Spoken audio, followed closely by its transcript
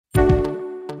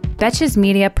Betches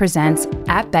Media presents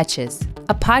At Betches,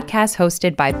 a podcast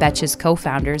hosted by Betches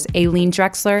co-founders Aileen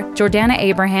Drexler, Jordana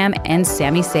Abraham, and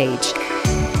Sammy Sage.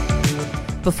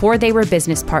 Before they were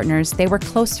business partners, they were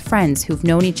close friends who've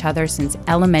known each other since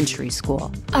elementary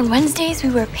school. On Wednesdays,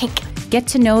 we wear pink. Get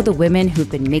to know the women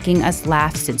who've been making us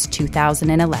laugh since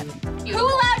 2011. Who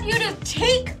allowed you to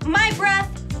take my breath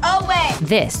away?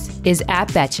 This is At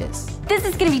Betches. This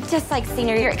is gonna be just like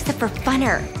senior year, except for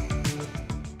funner.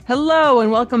 Hello,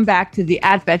 and welcome back to the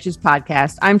At Betches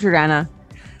podcast. I'm Jordana.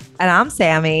 And I'm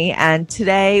Sammy. And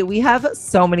today we have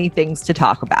so many things to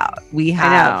talk about. We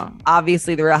have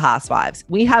obviously the Real Housewives.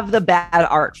 We have the bad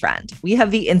art trend. We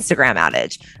have the Instagram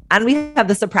outage. And we have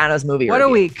the Sopranos movie What review.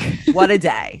 a week. What a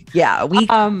day. Yeah, a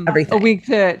week, everything. A week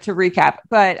to recap.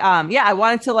 But yeah, I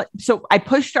wanted to so I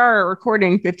pushed our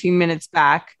recording 15 minutes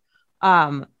back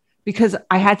because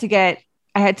I had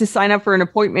to sign up for an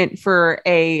appointment for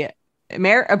a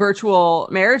virtual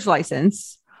marriage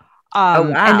license.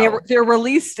 Oh, wow. And they're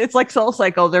released. It's like Soul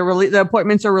Cycle. The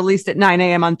appointments are released at 9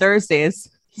 a.m. on Thursdays.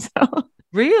 So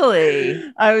Really?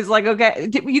 I was like, okay,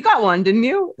 you got one, didn't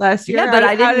you, last year? Yeah, but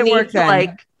I How didn't did it need work to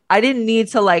then? I didn't need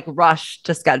to rush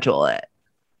to schedule it.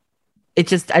 I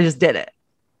just did it.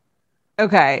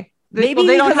 Okay. Maybe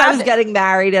They don't because I have was getting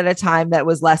married at a time that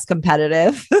was less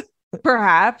competitive.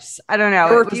 perhaps. I don't know.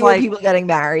 There were It was fewer like people getting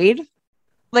married.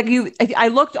 I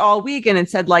looked all week and it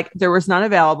said there was none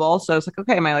available. So I was like,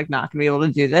 okay, am I not gonna be able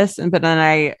to do this? But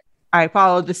then I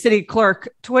followed the city clerk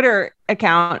Twitter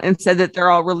account and said that they're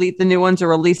all released. The new ones are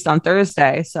released on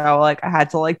Thursday. So I had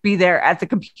to be there at the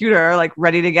computer,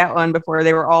 ready to get one before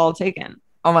they were all taken.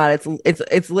 Oh man,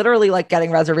 it's literally like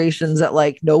getting reservations at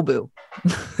Nobu.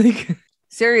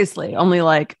 Seriously, only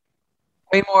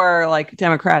way more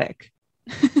democratic.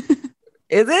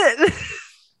 Is it?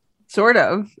 Sort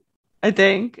of, I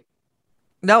think.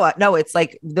 No, it's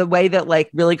the way that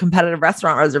really competitive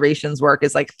restaurant reservations work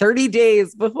is 30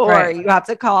 days before Right. you have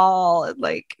to call. And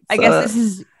I guess this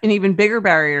is an even bigger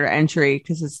barrier to entry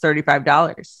because it's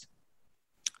 $35.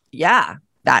 yeah,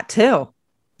 that too.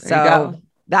 There you go.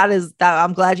 that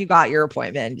I'm glad you got your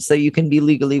appointment so you can be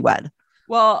legally wed.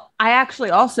 Well, I actually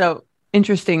also,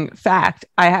 interesting fact,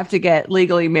 I have to get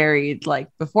legally married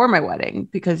before my wedding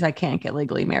because I can't get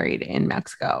legally married in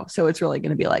Mexico. So it's really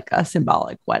going to be a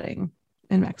symbolic wedding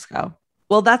in Mexico.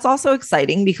 Well, that's also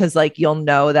exciting because you'll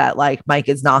know that Mike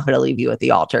is not going to leave you at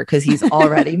the altar because he's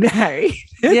already married.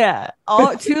 Yeah.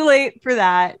 All too late for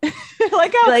that.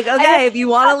 Okay, if you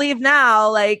want to leave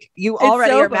now, you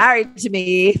already are married to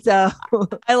me. So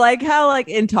I like how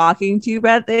in talking to you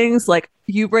about things,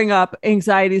 you bring up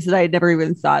anxieties that I had never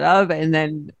even thought of, and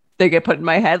then they get put in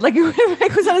my head. Mike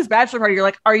was on his bachelor party. You're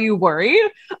like, are you worried?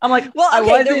 I'm like, well, I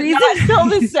wasn't the reason until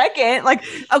the second.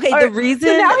 Okay, the reason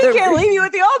so now he can't leave you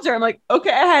at the altar. I'm like,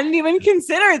 okay, I hadn't even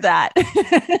considered that.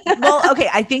 Well, okay,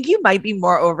 I think you might be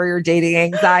more over your dating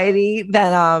anxiety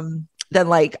than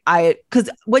because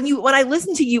when I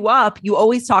listen to you up, you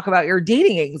always talk about your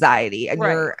dating anxiety and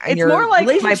your more like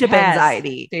relationship my past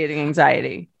anxiety. dating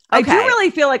anxiety. Okay. I do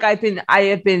really feel like I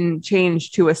have been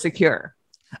changed to a secure.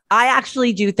 I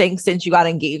actually do think since you got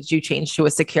engaged, you changed to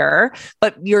a secure,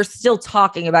 but you're still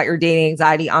talking about your dating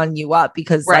anxiety on you up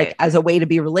because as a way to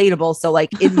be relatable. So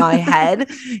in my head,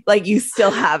 you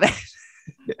still have it.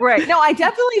 Right. No, I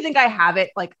definitely think I have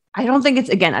it. I don't think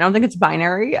it's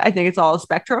binary. I think it's all a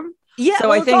spectrum. Yeah. So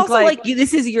well, I think also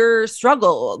this is your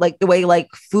struggle, the way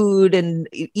food and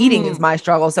eating is my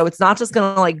struggle. So it's not just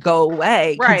going to go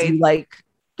away. Right.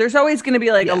 There's always going to be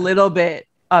a little bit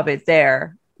of it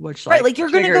there. Which you're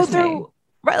going to go through,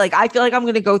 right? I feel I'm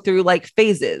going to go through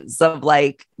phases of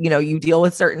you deal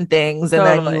with certain things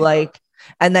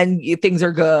and then things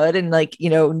are good and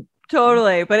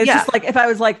totally. But it's just if I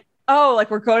was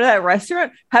we're going to that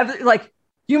restaurant,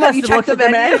 you must have looked at the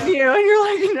menu and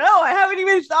you're no, I haven't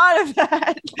even thought of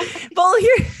that. Well,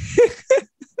 here.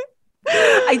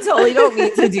 I totally don't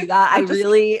mean to do that.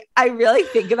 I really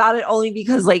think about it only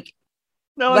because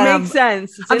no, it makes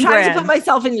sense. I'm trying to put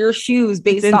myself in your shoes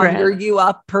based on your you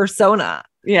up persona.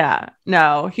 Yeah.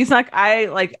 No, he's not. I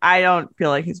don't feel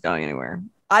like he's going anywhere.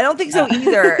 I don't think so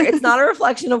either. It's not a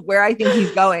reflection of where I think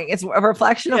he's going. It's a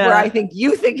reflection of where I think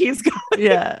you think he's going.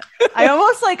 Yeah. I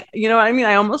almost you know what I mean?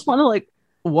 I almost want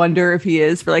to wonder if he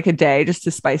is for a day just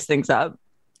to spice things up.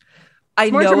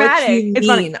 I know dramatic. What you it's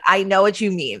mean. I know what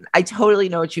you mean. I totally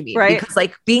know what you mean. Right? Because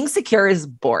being secure is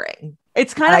boring.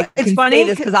 It's kind of, it's funny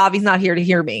because Avi's not here to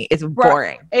hear me. It's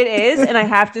boring. It is. And I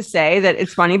have to say that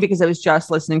it's funny because I was just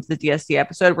listening to the DSD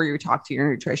episode where you talk to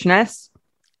your nutritionist.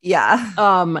 Yeah.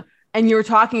 And you were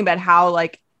talking about how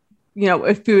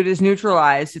if food is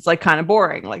neutralized, it's like kind of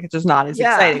boring. Like it's just not as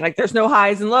exciting. Like there's no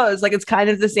highs and lows. Like it's kind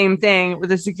of the same thing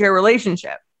with a secure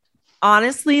relationship.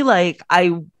 Honestly, like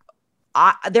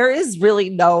there is really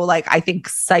no, like, I think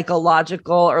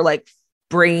psychological or like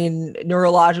brain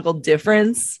neurological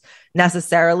difference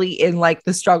necessarily in like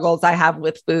the struggles I have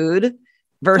with food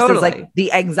versus like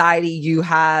the anxiety you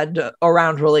had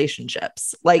around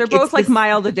relationships. Like they're both like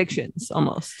mild addictions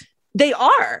almost. They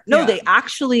are. No, they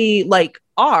actually like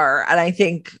are. And I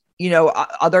think,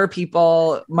 other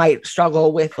people might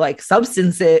struggle with like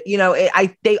substances,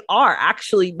 they are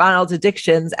actually mild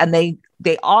addictions, and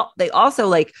they also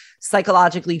like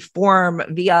psychologically form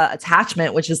via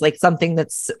attachment, which is like something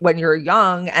that's when you're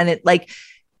young, and it like,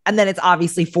 and then it's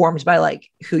obviously formed by like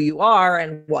who you are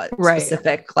and what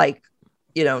specific like,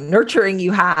 nurturing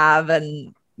you have.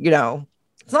 And,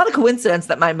 it's not a coincidence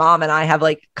that my mom and I have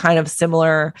like kind of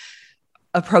similar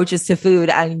approaches to food,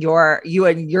 and you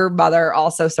and your mother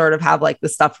also sort of have like the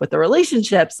stuff with the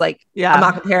relationships. Like, I'm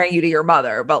not comparing you to your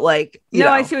mother, but like,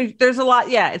 I see. There's a lot.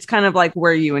 Yeah. It's kind of like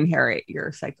where you inherit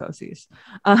your psychoses.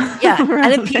 And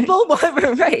if people,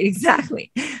 right.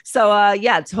 Exactly. So,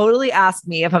 totally ask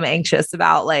me if I'm anxious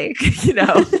about like,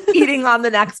 eating on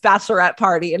the next bachelorette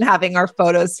party and having our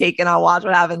photos taken on Watch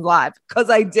What Happens Live. 'Cause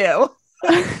I do.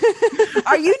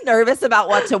 Are you nervous about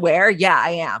what to wear? Yeah,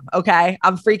 I am. Okay.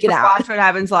 I'm freaking out. Watch What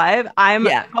Happens Live.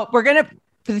 We're going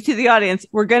to, to the audience,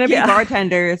 we're going to be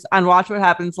bartenders on Watch What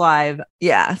Happens Live.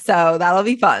 Yeah. So that'll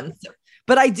be fun.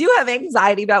 But I do have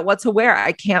anxiety about what to wear.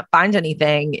 I can't find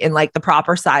anything in like the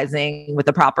proper sizing with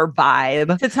the proper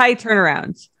vibe. It's a tight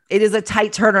turnaround. It is a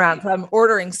tight turnaround. So I'm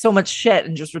ordering so much shit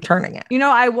and just returning it.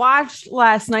 I watched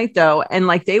last night though, and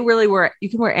like they really you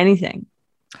can wear anything.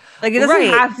 Like it doesn't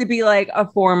have to be like a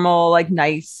formal, like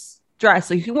nice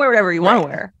dress. Like you can wear whatever you want to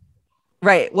wear.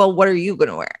 Right. Well, what are you going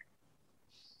to wear?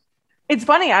 It's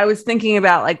funny. I was thinking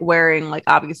about like wearing like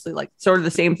obviously like sort of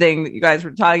the same thing that you guys were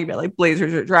talking about, like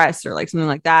blazers or dress or like something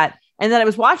like that. And then I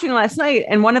was watching last night,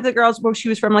 and one of the girls, she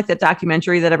was from like that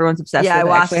documentary that everyone's obsessed with.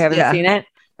 I actually haven't seen it.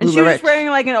 And she was wearing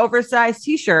like an oversized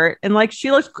t-shirt, and like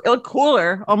she looked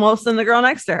cooler almost than the girl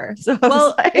next to her. So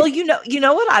you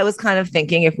know what I was kind of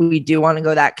thinking, if we do want to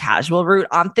go that casual route,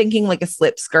 I'm thinking like a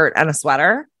slip skirt and a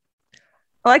sweater.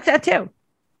 I like that too.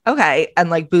 Okay.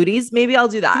 And like booties, maybe I'll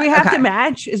do that. Do we have to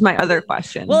match is my other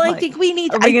question. Well, I think we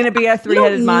need, are we going to be a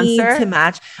three-headed monster to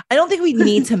match? I don't think we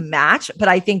need to match, but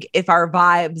I think if our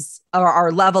vibes or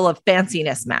our level of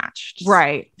fanciness matched.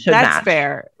 Right. That's match.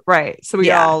 Fair. Right. So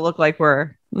we all look like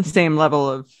we're the same level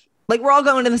of, like we're all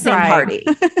going to the same party.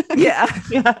 Yeah.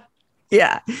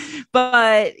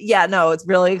 But no, it's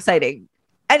really exciting.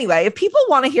 Anyway, if people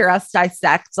want to hear us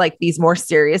dissect like these more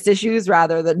serious issues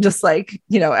rather than just like,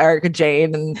 Erica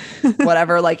Jane and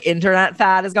whatever like internet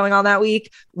fad is going on that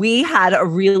week, we had a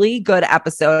really good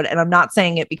episode. And I'm not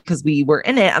saying it because we were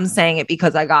in it. I'm saying it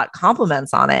because I got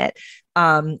compliments on it,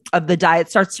 of the Diet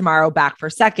Starts Tomorrow Back for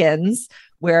Seconds,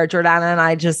 where Jordana and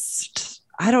I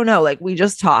I don't know, like we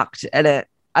just talked, and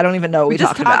I don't even know what we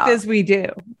just talked about. As we do.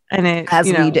 And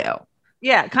we do.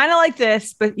 Yeah, kind of like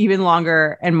this, but even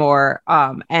longer and more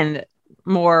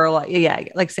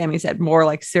like, like Sammy said, more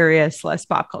like serious, less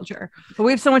pop culture. But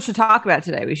we have so much to talk about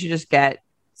today. We should just get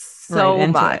so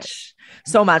much.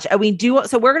 And we do.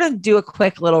 So we're going to do a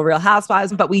quick little Real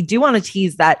Housewives, but we do want to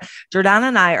tease that Jordana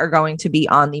and I are going to be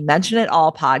on the Mention It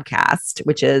All podcast,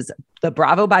 which is the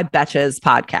Bravo by Betches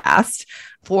podcast,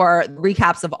 for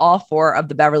recaps of all 4 of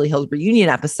the Beverly Hills reunion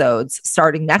episodes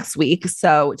starting next week.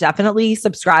 So definitely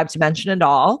subscribe to Mention It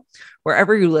All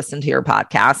wherever you listen to your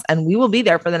podcast. And we will be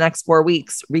there for the next 4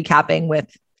 weeks recapping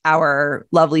with our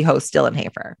lovely host, Dylan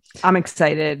Hafer. I'm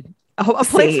excited. A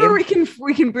place where we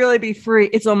can really be free.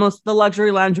 It's almost the luxury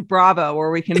lounge of Bravo,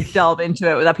 where we can delve into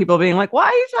it without people being like, why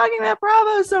are you talking about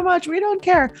Bravo so much? We don't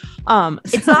care.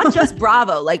 It's not just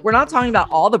Bravo. Like we're not talking about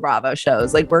all the Bravo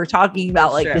shows. Like we're talking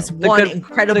about like this one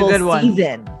incredible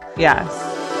season. Yes.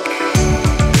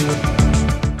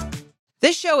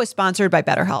 This show is sponsored by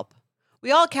BetterHelp.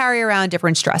 We all carry around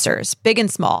different stressors, big and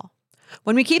small.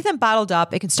 When we keep them bottled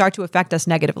up, it can start to affect us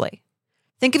negatively.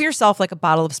 Think of yourself like a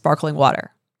bottle of sparkling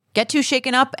water. Get too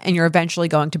shaken up and you're eventually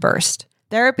going to burst.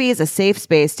 Therapy is a safe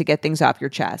space to get things off your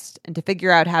chest and to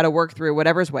figure out how to work through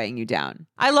whatever's weighing you down.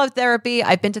 I love therapy.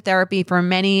 I've been to therapy for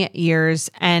many years,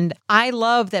 and I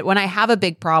love that when I have a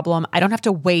big problem, I don't have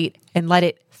to wait and let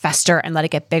it fester and let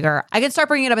it get bigger. I can start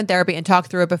bringing it up in therapy and talk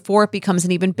through it before it becomes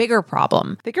an even bigger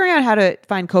problem. Figuring out how to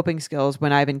find coping skills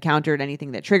when I've encountered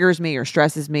anything that triggers me or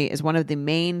stresses me is one of the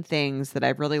main things that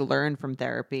I've really learned from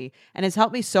therapy, and it's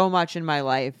helped me so much in my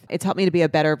life. It's helped me to be a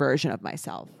better version of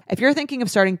myself. If you're thinking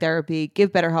of starting therapy,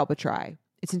 give BetterHelp a try.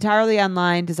 It's entirely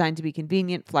online, designed to be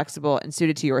convenient, flexible, and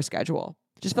suited to your schedule.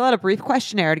 Just fill out a brief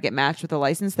questionnaire to get matched with a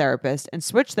licensed therapist and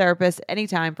switch therapists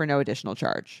anytime for no additional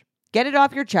charge. Get it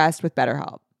off your chest with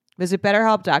BetterHelp. Visit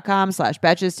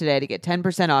betterhelp.com/betches today to get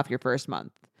 10% off your first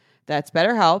month. That's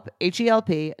BetterHelp,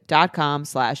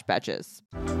 HELP.com/betches.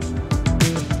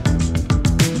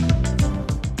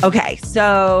 Okay,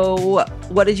 so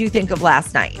what did you think of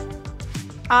last night?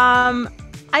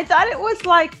 I thought it was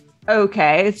like,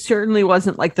 okay, it certainly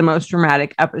wasn't like the most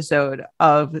dramatic episode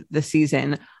of the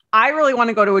season. I really want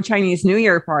to go to a Chinese New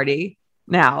Year party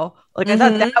now. Like, I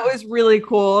thought that was really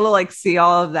cool to like see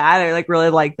all of that. I like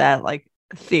really like that like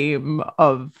theme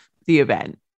of the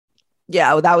event.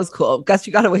 Yeah, well, that was cool. Guess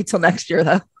you got to wait till next year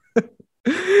though.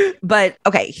 But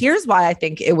okay, here's why I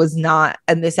think it was not,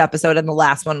 and this episode and the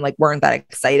last one like weren't that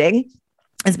exciting,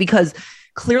 is because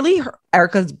clearly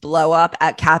Erica's blow up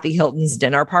at Kathy Hilton's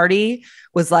dinner party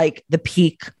was like the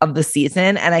peak of the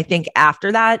season. And I think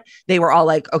after that, they were all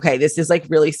like, okay, this is like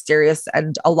really serious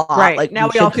and a lot. Right. Like now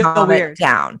we all feel weird.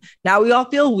 Down. Now we all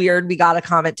feel weird. We got to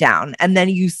calm it down. And then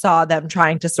you saw them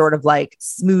trying to sort of like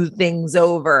smooth things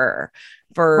over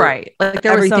for like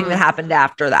there everything that happened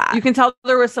after that. You can tell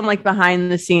there was some like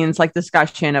behind the scenes like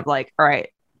discussion of like, all right,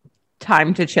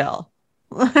 time to chill.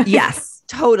 Yes.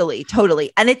 Totally.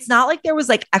 And it's not like there was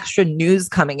like extra news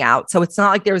coming out. So it's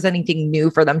not like there was anything new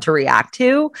for them to react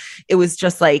to. It was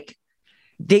just like,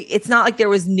 it's not like there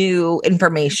was new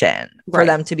information for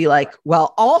them to be like,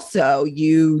 well, also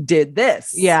you did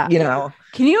this. Yeah. You know,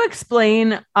 can you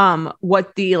explain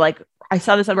what the, like, I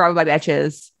saw this on Bravo by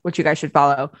Betches, which you guys should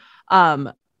follow.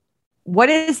 What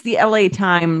is the LA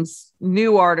Times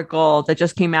new article that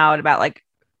just came out about like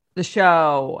the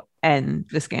show and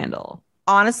the scandal?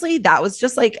 Honestly, that was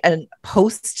just like a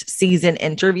post-season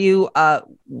interview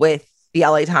with the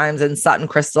LA Times and Sutton,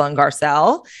 Crystal, and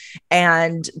Garcelle.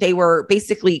 And they were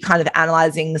basically kind of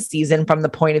analyzing the season from the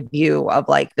point of view of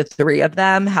like the three of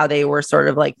them, how they were sort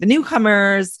of like the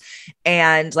newcomers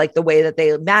and like the way that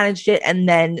they managed it. And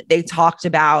then they talked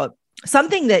about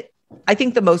something that I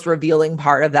think the most revealing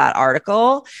part of that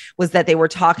article was that they were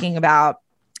talking about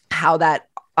how that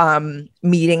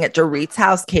meeting at Dorit's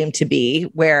house came to be,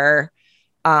 where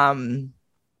Sutton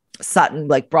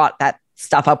like brought that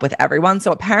stuff up with everyone.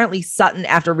 So apparently Sutton,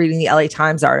 after reading the LA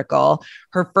Times article,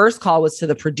 her first call was to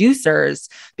the producers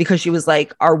because she was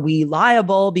like, are we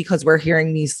liable because we're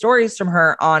hearing these stories from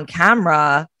her on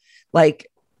camera? Like,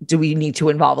 do we need to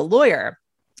involve a lawyer?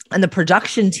 And the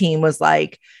production team was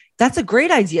like, that's a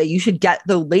great idea. You should get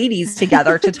the ladies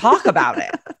together to talk about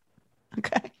it.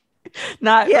 Okay.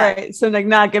 Right. So like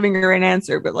not giving her an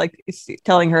answer, but like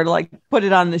telling her to like put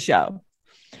it on the show.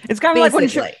 It's kind of like when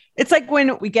it's like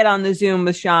when we get on the Zoom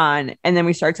with Sean and then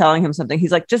we start telling him something.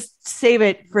 He's like, just save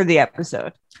it for the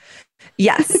episode.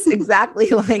 Yes,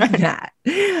 exactly like that.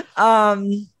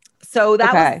 So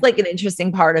that was like an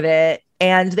interesting part of it.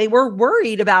 And they were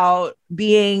worried about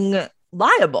being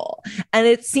liable. And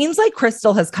it seems like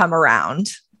Crystal has come around.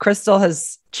 Crystal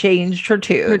has changed her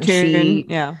tune.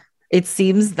 It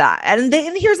seems that. And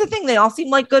here's the thing. They all seem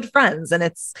like good friends. And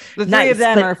it's the three of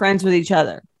them are friends with each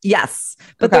other. Yes.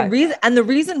 But the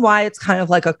reason why it's kind of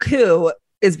like a coup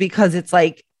is because it's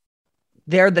like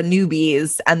they're the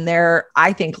newbies and they're,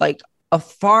 I think, like a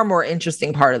far more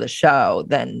interesting part of the show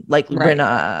than like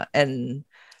Rinna and...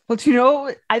 Well, you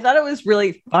know, I thought it was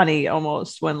really funny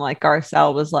almost when like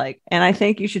Garcelle was like, and I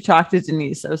think you should talk to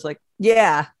Denise. I was like,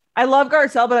 yeah, I love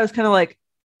Garcelle, but I was kind of like,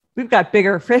 we've got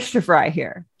bigger fish to fry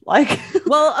here. Like,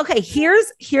 well, okay,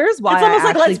 here's why it's almost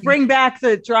like let's bring back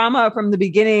the drama from the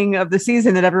beginning of the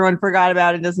season that everyone forgot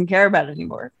about and doesn't care about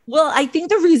anymore. Well, I think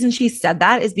the reason she said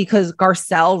that is because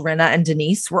Garcelle, Rinna, and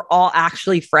Denise were all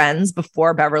actually friends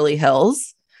before Beverly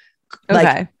Hills.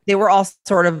 Like they were all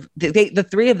sort of the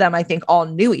three of them, I think, all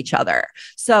knew each other.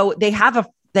 So they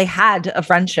had a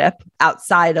friendship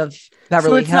outside of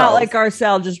Beverly Hills. It's not like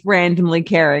Garcelle just randomly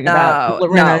caring about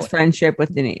Rinna's friendship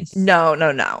with Denise.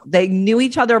 No. They knew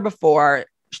each other before.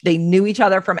 They knew each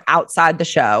other from outside the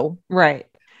show. Right.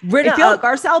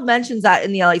 Garcelle mentions that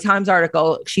in the LA Times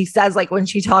article. She says like when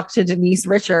she talked to Denise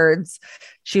Richards,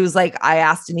 she was like, I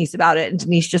asked Denise about it and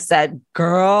Denise just said,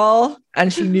 girl.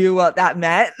 And she knew what that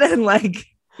meant. And like,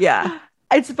 yeah.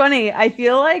 It's funny. I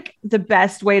feel like the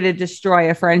best way to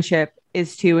destroy a friendship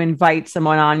is to invite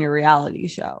someone on your reality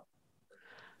show.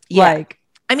 Yeah. Like,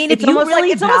 I mean, if you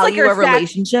really value a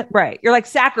relationship, right? You're like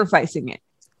sacrificing it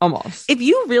almost. If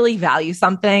you really value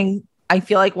something, I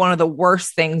feel like one of the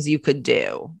worst things you could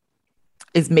do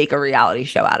is make a reality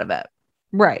show out of it.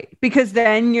 Right. Because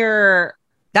then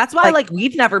that's why like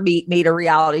we've never made a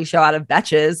reality show out of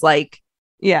Betches. Like,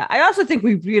 Yeah. I also think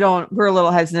we're a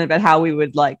little hesitant about how we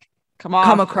would like come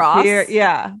across here.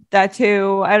 Yeah, that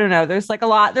too. I don't know. There's a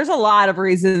lot of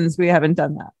reasons we haven't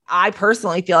done that. I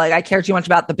personally feel like I care too much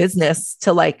about the business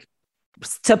to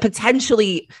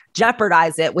potentially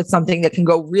jeopardize it with something that can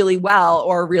go really well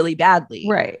or really badly.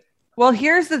 Right. Well,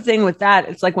 here's the thing with that.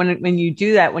 It's like when you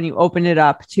do that, when you open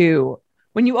up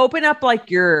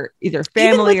like your either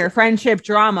family or friendship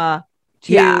drama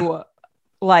to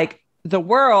like the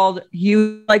world,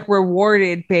 you like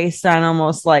rewarded based on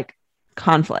almost like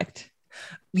conflict.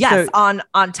 Yes, so, on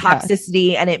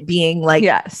toxicity and it being like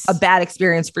a bad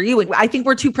experience for you. And I think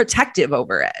we're too protective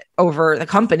over the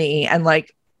company and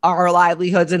like our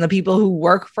livelihoods and the people who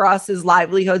work for us as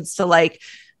livelihoods to like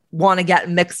want to get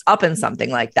mixed up in something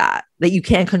like that you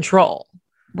can't control.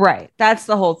 Right. That's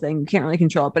the whole thing. You can't really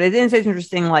control it. But it is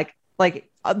interesting. Like I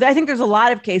think there's a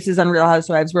lot of cases on Real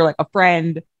Housewives where like a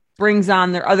friend brings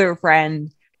on their other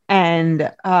friend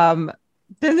and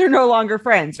then they're no longer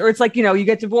friends. Or it's like, you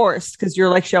get divorced because you're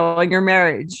like showing your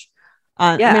marriage.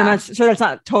 I mean, I'm not sure that's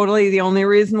not totally the only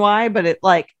reason why, but it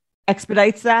like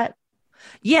expedites that.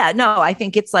 Yeah, no, I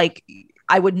think it's like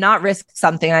I would not risk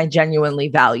something I genuinely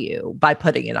value by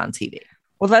putting it on TV.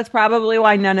 Well, that's probably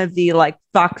why none of the like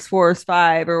Fox Force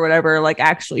 5 or whatever like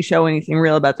actually show anything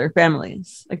real about their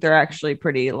families. Like they're actually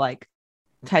pretty like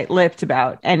tight-lipped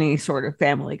about any sort of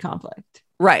family conflict.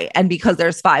 Right. And because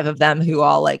there's 5 of them who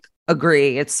all like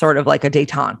agree, it's sort of like a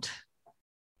détente.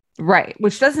 Right.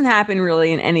 Which doesn't happen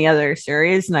really in any other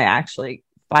series. And I actually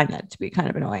find that to be kind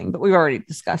of annoying, but we've already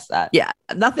discussed that. Yeah,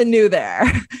 nothing new there.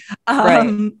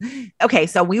 Right. Okay,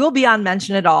 so we will be on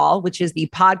Mention It All, which is the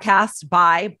podcast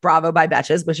by Bravo by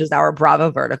Betches, which is our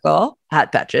Bravo vertical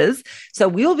at Betches. So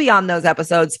we will be on those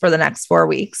episodes for the next 4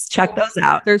 weeks. Check those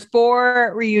out. There's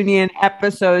 4 reunion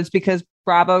episodes because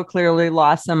Bravo clearly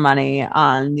lost some money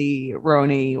on the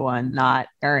Roni one not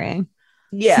airing.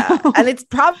 Yeah. And it's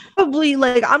probably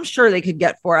like, I'm sure they could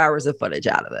get 4 hours of footage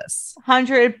out of this.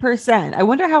 100%. I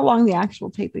wonder how long the actual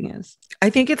taping is. I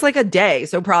think it's like a day.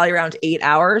 So probably around 8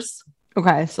 hours.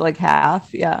 Okay. So like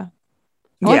half. Yeah.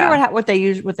 I wonder what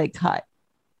they cut.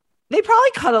 They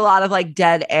probably cut a lot of like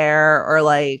dead air or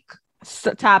like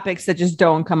topics that just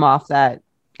don't come off that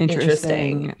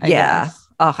interesting. I guess.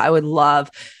 Oh, I would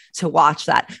love to watch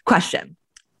that. Question.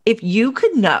 If you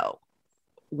could know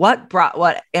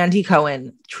what Andy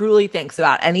Cohen truly thinks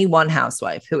about any one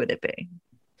housewife, who would it be?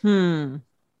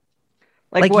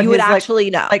 Like you would actually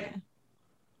know. Like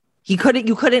you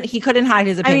couldn't hide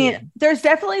his opinion. I mean, there's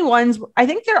definitely ones. I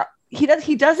think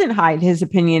he doesn't hide his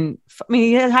opinion. I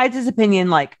mean, he hides his opinion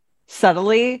like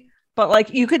subtly, but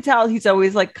like you could tell he's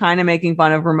always like kind of making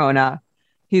fun of Ramona.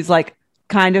 He's like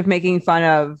kind of making fun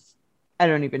of, I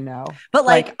don't even know. But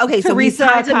like okay, so Teresa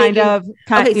kind of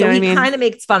he kind of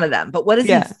makes fun of them. But what does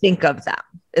he think of them?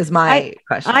 Is my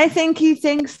question. I think he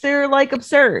thinks they're like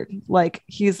absurd. Like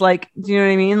he's like, do you know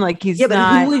what I mean? Like he's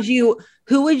but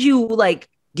who would you like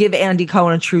give Andy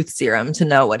Cohen a truth serum to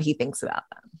know what he thinks about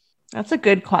them? That's a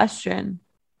good question.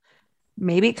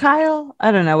 Maybe Kyle.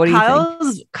 I don't know. What do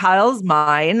you think? Kyle's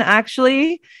mine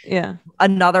actually. Yeah.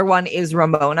 Another one is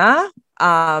Ramona.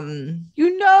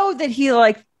 You know that he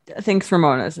like thinks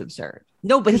Ramona's absurd.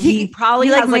 No, but he probably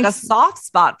has like a soft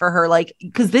spot for her, like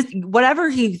because this whatever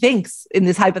he thinks in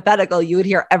this hypothetical, you would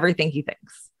hear everything he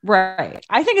thinks. Right.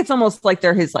 I think it's almost like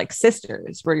they're his like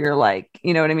sisters, where you're like,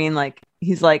 you know what I mean? Like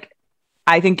he's like,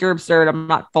 I think you're absurd. I'm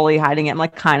not fully hiding it. I'm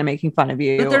like kind of making fun of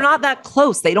you. But they're not that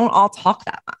close. They don't all talk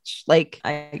that much. Like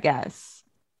I guess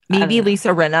maybe Lisa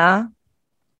Rinna.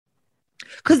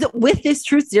 Because with this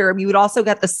truth serum, you would also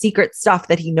get the secret stuff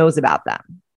that he knows about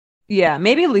them. Yeah,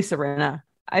 maybe Lisa Rinna.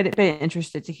 I'd be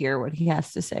interested to hear what he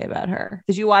has to say about her.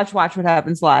 Did you watch What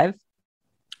Happens Live?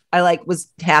 I like was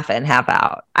half in, half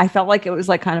out. I felt like it was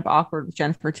like kind of awkward with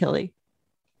Jennifer Tilly.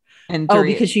 And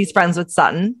because she's friends with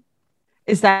Sutton.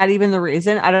 Is that even the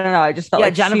reason? I don't know. I just felt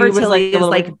like Jennifer Tilly is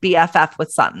like BFF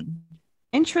with Sutton.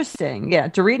 Interesting. Yeah,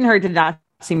 Dorit and her did not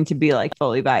seem to be like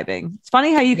fully vibing. It's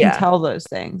funny how you can tell those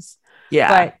things. Yeah,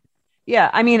 but.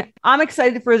 Yeah, I mean, I'm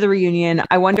excited for the reunion.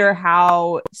 I wonder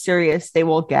how serious they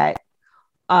will get.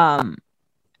 And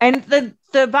the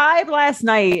vibe last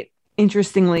night,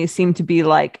 interestingly, seemed to be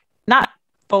like not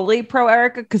fully pro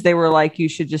Erica because they were like, you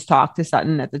should just talk to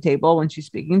Sutton at the table when she's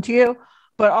speaking to you,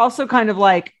 but also kind of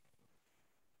like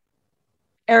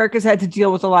Erica's had to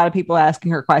deal with a lot of people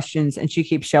asking her questions and she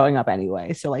keeps showing up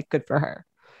anyway. So like, good for her.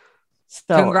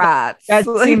 So congrats. That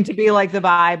seemed to be like the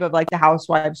vibe of like the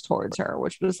housewives towards her,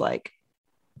 which was like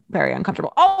very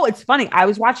uncomfortable. Oh, it's funny. I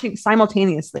was watching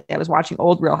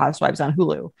old Real Housewives on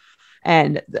Hulu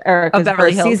and Erica's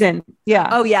Beverly first Hills season. Yeah.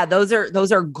 Oh yeah, those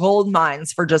are gold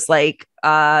mines for just like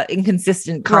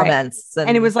inconsistent comments. Right.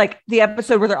 And it was like the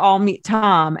episode where they all meet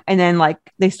Tom, and then like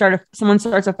someone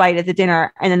starts a fight at the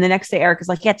dinner, and then the next day Erica's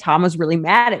like, yeah, Tom was really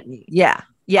mad at me. Yeah.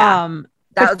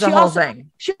 That was the whole thing.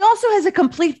 She also has a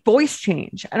complete voice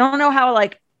change. I don't know how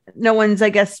like no one's, I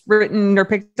guess, written or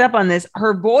picked up on this.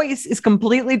 Her voice is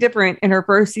completely different in her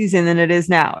first season than it is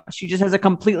now. She just has a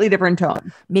completely different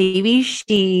tone.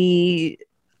 Maybe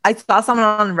I saw someone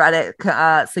on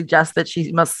Reddit suggest that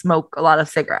she must smoke a lot of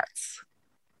cigarettes.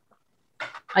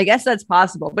 I guess that's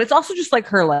possible, but it's also just like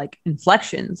her like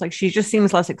inflections. Like she just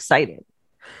seems less excited.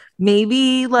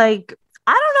 Maybe like,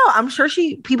 I don't know. I'm sure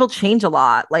people change a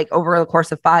lot like over the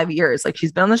course of 5 years. Like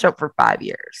she's been on the show for 5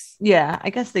 years. Yeah, I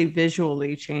guess they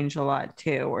visually change a lot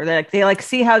too, or they like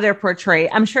see how they're portrayed.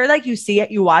 I'm sure like you see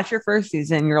it, you watch your first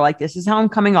season, you're like, this is how I'm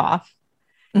coming off.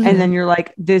 Mm-hmm. And then you're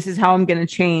like, this is how I'm going to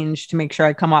change to make sure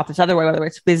I come off this other way, whether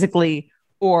it's physically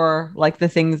or like the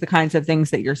kinds of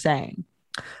things that you're saying.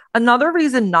 Another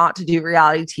reason not to do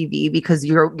reality TV, because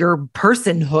your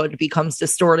personhood becomes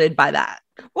distorted by that.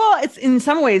 Well, it's in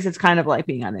some ways, it's kind of like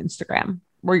being on Instagram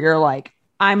where you're like,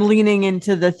 I'm leaning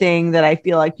into the thing that I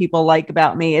feel like people like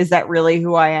about me. Is that really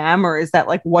who I am? Or is that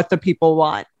like what the people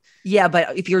want? Yeah.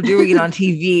 But if you're doing it on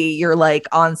TV, you're like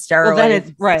on steroids. Well, then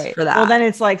it's right for that. Well, then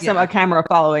it's like a camera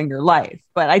following your life.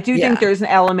 But I do think there's an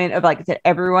element of like that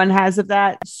everyone has of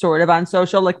that sort of on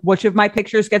social, like which of my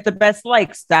pictures get the best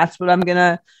likes? That's what I'm going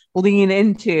to lean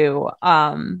into.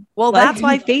 Well, that's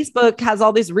why Facebook has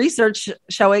all this research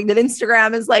showing that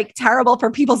Instagram is like terrible for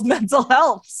people's mental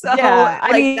health. So yeah,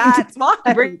 I mean, that's why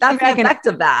that's the effect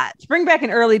of that. To bring back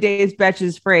an early days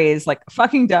Betch's phrase, like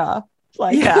fucking duh.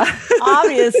 Like,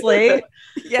 obviously,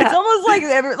 it's almost like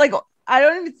I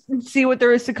don't even see what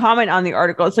there is to comment on the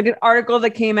article. It's like an article that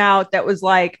came out that was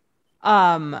like,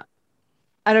 I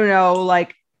don't know,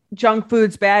 like junk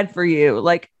food's bad for you.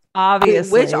 Like,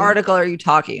 obviously. Which article are you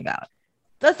talking about?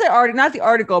 That's the article, not the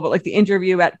article, but like the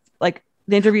interview at like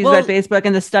the interviews about Facebook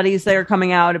and the studies that are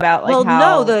coming out about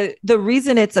like the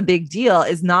reason it's a big deal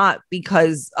is not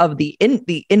because of the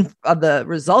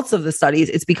results of the studies.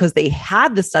 It's because they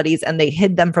had the studies and they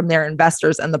hid them from their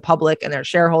investors and the public and their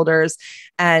shareholders,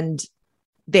 and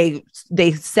they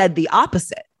said the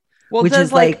opposite. Well, which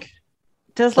is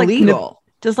illegal.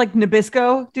 Does like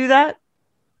Nabisco do that?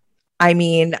 I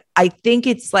mean, I think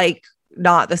it's like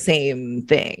not the same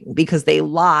thing because they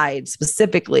lied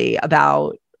specifically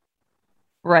about.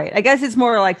 Right. I guess it's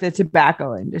more like the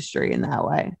tobacco industry in that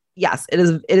way. Yes, it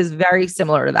is. It is very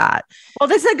similar to that. Well,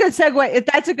 this is a good segue. If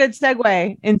that's a good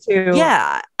segue into.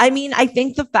 Yeah. I mean, I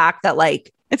think the fact that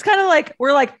like, it's kind of like,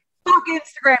 we're like, fuck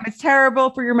Instagram. It's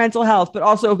terrible for your mental health. But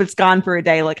also if it's gone for a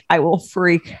day, like I will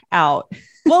freak out.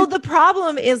 Well, the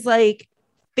problem is like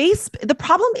the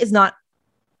problem is not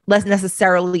less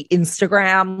necessarily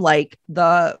Instagram, like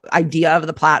the idea of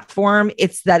the platform.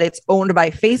 It's that it's owned by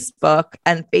Facebook,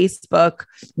 and Facebook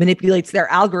manipulates their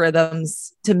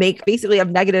algorithms to make basically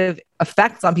have negative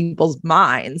effects on people's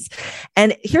minds.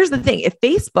 And here's the thing, if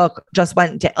Facebook just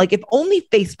went down, like if only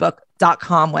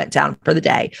Facebook.com went down for the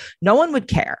day, no one would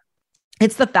care.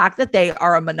 It's the fact that they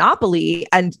are a monopoly,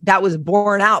 and that was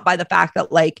borne out by the fact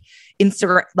that like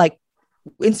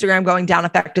Instagram going down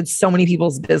affected so many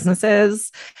people's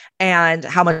businesses and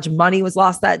how much money was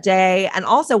lost that day. And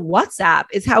also WhatsApp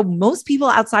is how most people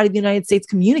outside of the United States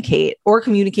communicate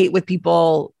with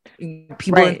people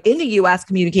right. in the US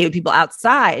communicate with people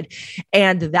outside.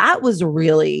 And that was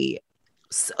really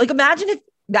like, imagine if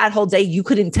that whole day you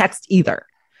couldn't text either.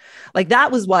 Like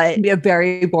that was what it'd be a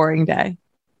very boring day.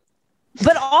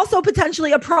 But also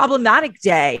potentially a problematic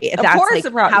day if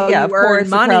that's like how you earn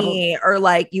money, or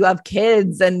like you have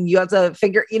kids and you have to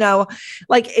figure,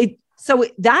 like it. So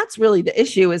that's really the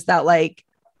issue, is that like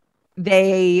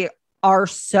they're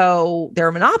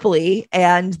a monopoly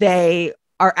and they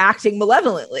are acting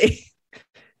malevolently.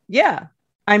 Yeah.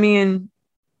 I mean,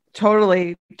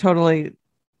 totally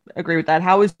agree with that.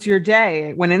 How was your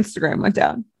day when Instagram went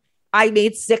down? I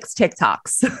made 6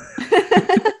 TikToks.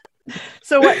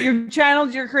 So what, you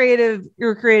channeled your creative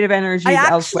energy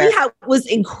elsewhere? I actually was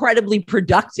incredibly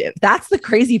productive. That's the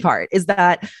crazy part, is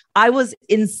that I was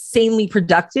insanely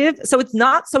productive. So it's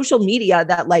not social media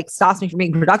that like stops me from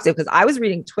being productive, because I was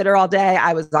reading Twitter all day.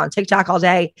 I was on TikTok all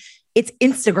day. It's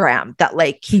Instagram that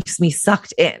like keeps me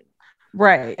sucked in.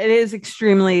 Right. It is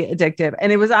extremely addictive.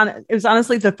 And it was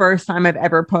honestly the first time I've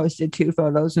ever posted 2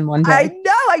 photos in one day.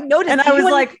 I noticed. And I was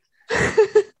like,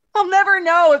 I'll never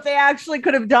know if they actually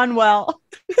could have done well.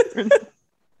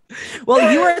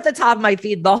 Well, you were at the top of my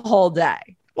feed the whole day.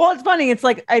 Well, it's funny. It's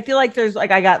like, I feel like there's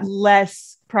like, I got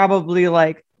less probably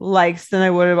like likes than I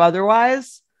would have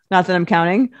otherwise. Not that I'm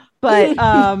counting, but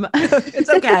it's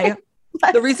okay.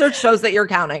 The research shows that you're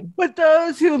counting. But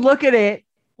those who look at it,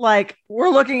 like we're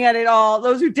looking at it all,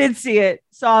 those who did see it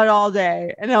saw it all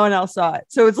day and no one else saw it.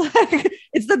 So it's like,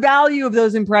 it's the value of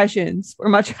those impressions were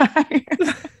much higher.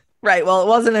 Right. Well, it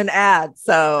wasn't an ad.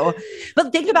 So,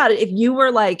 but think about it. If you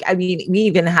were like, I mean, we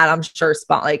even had, I'm sure,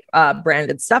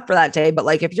 branded stuff for that day, but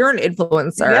like if you're an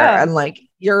influencer and like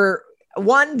your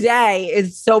one day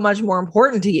is so much more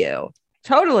important to you.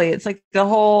 Totally. It's like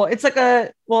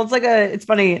it's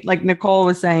funny. Like Nicole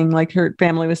was saying, like her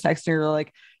family was texting her,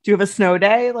 like, do you have a snow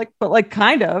day? Like, but like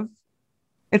kind of,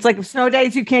 it's like snow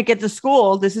days, you can't get to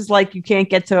school. This is like, you can't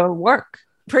get to work.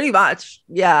 Pretty much.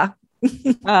 Yeah.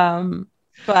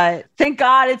 But thank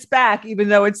God it's back, even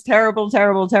though it's terrible,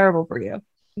 terrible, terrible for you.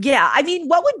 Yeah. I mean,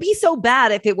 what would be so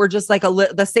bad if it were just like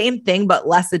the same thing, but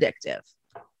less addictive?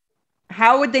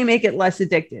 How would they make it less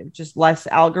addictive? Just less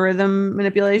algorithm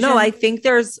manipulation? No, I think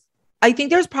there's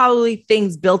probably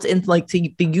things built into like to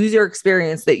the user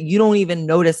experience that you don't even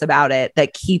notice about it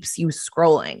that keeps you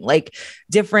scrolling. Like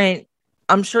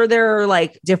I'm sure there are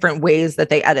like different ways that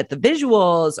they edit the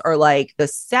visuals or like the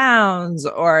sounds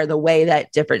or the way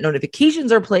that different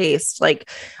notifications are placed. Like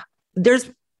there's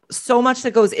so much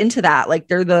that goes into that. Like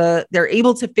they're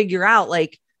able to figure out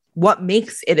like what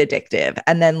makes it addictive.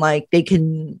 And then like they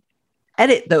can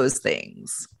edit those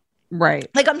things. Right.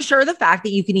 Like I'm sure the fact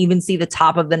that you can even see the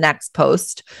top of the next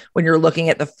post when you're looking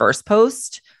at the first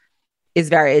post is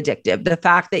very addictive. The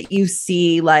fact that you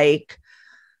see like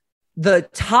the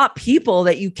top people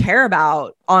that you care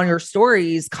about on your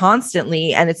stories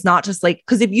constantly. And it's not just like,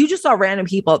 because if you just saw random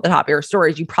people at the top of your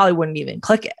stories, you probably wouldn't even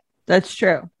click it. That's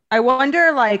true. I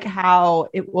wonder like how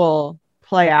it will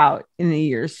play out in the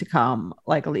years to come,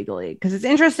 like legally, because it's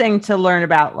interesting to learn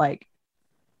about like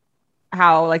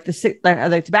how like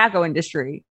the tobacco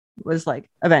industry was like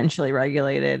eventually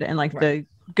regulated and like the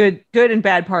good and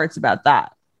bad parts about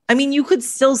that. I mean, you could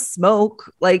still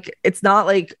smoke. Like, it's not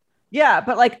like, yeah,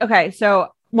 but like, okay. So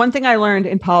one thing I learned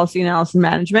in policy analysis and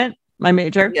management, my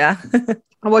major,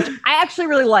 which I actually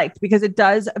really liked because it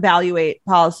does evaluate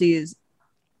policies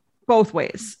both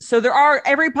ways. So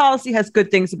every policy has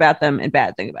good things about them and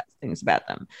bad things about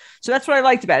them. So that's what I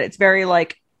liked about it. It's very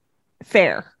like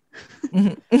fair.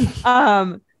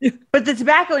 But the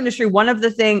tobacco industry, one of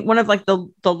the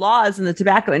laws in the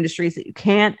tobacco industry is that you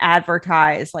can't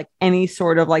advertise like any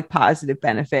sort of like positive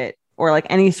benefit or like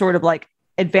any sort of like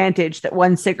advantage that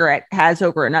one cigarette has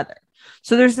over another.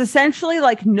 So there's essentially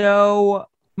like no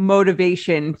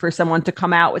motivation for someone to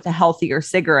come out with a healthier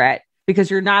cigarette because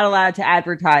you're not allowed to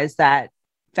advertise that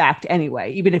fact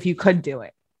anyway, even if you could do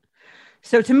it.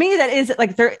 So to me, that is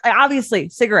like, they're obviously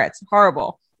cigarettes,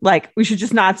 horrible. Like we should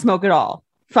just not smoke at all.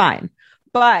 Fine.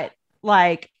 But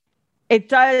like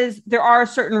there are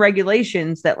certain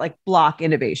regulations that like block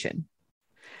innovation.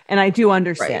 And I do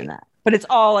understand that, but it's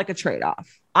all like a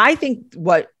trade-off. I think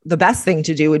what the best thing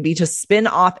to do would be to spin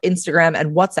off Instagram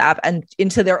and WhatsApp and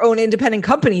into their own independent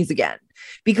companies again,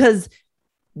 because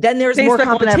then there's Facebook more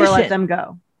competition. Will never let them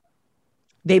go.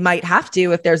 They might have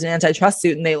to if there's an antitrust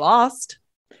suit and they lost.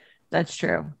 That's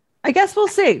true. I guess we'll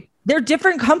see. They're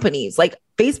different companies. Like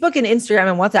Facebook and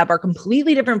Instagram and WhatsApp are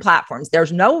completely different platforms.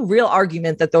 There's no real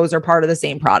argument that those are part of the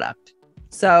same product.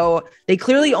 So they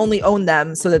clearly only own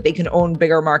them so that they can own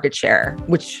bigger market share,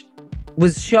 which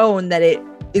was shown that it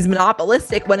is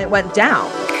monopolistic when it went down.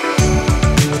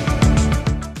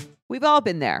 We've all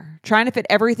been there, trying to fit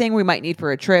everything we might need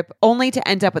for a trip, only to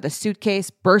end up with a suitcase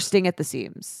bursting at the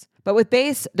seams. But with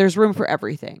Base, there's room for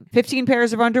everything. 15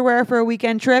 pairs of underwear for a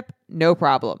weekend trip? No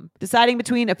problem. Deciding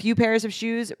between a few pairs of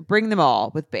shoes? Bring them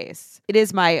all with Base. It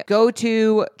is my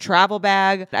go-to travel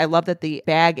bag. I love that the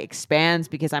bag expands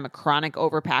because I'm a chronic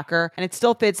overpacker and it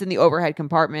still fits in the overhead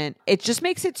compartment. It just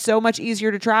makes it so much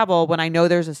easier to travel when I know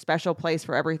there's a special place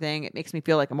for everything. It makes me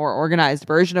feel like a more organized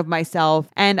version of myself.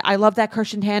 And I love that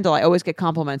cushioned handle. I always get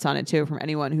compliments on it too from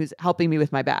anyone who's helping me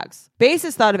with my bags. Base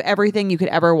has thought of everything you could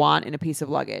ever want in a piece of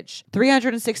luggage.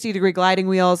 360-degree gliding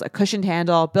wheels, a cushioned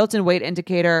handle, built-in weight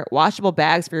indicator, washable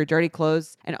bags for your dirty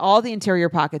clothes, and all the interior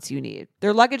pockets you need.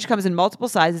 Their luggage comes in multiple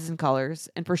sizes and colors,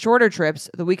 and for shorter trips,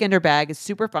 the Weekender bag is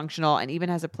super functional and even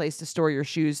has a place to store your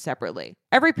shoes separately.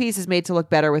 Every piece is made to look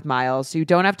better with miles, so you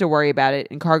don't have to worry about it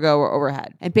in cargo or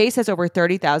overhead. And Base has over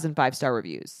 30,000 five-star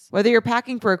reviews. Whether you're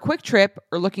packing for a quick trip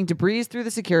or looking to breeze through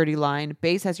the security line,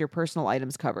 Base has your personal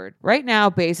items covered. Right now,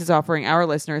 Base is offering our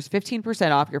listeners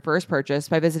 15% off your first purchase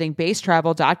by visiting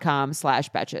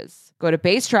basetravel.com/betches. Go to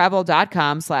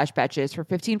basetravel.com/betches for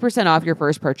 15% off your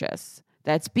first purchase.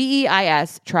 That's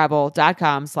BEIS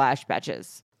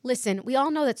travel.com/betches. Listen, we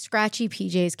all know that scratchy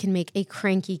PJs can make a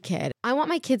cranky kid. I want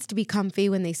my kids to be comfy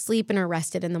when they sleep and are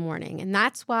rested in the morning, and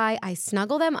that's why I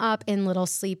snuggle them up in Little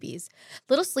Sleepies.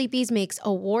 Little Sleepies makes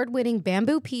award-winning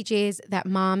bamboo PJs that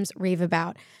moms rave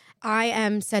about.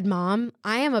 Said mom,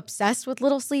 I am obsessed with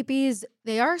Little Sleepies.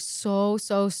 They are so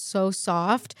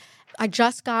soft. I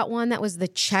just got one that was the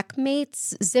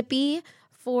Checkmates Zippy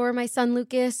for my son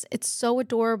Lucas. It's so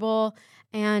adorable.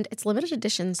 And it's limited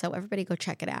edition, so everybody go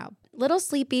check it out. Little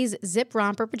Sleepies Zip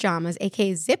Romper Pajamas,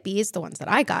 aka Zippies, the ones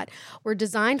that I got, were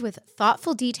designed with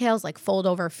thoughtful details like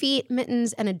fold-over feet,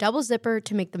 mittens, and a double zipper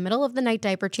to make the middle-of-the-night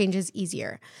diaper changes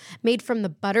easier. Made from the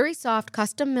buttery soft,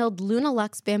 custom-milled Luna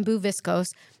Lux bamboo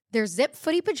viscose, their zip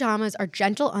footy pajamas are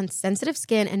gentle on sensitive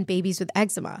skin and babies with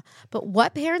eczema. But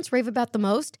what parents rave about the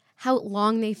most? How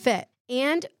long they fit.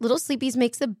 And Little Sleepies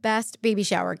makes the best baby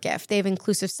shower gift. They have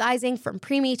inclusive sizing from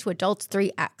preemie to adults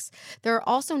 3X. There are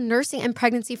also nursing and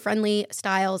pregnancy-friendly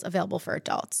styles available for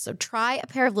adults. So try a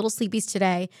pair of Little Sleepies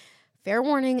today. Fair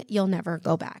warning, you'll never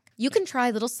go back. You can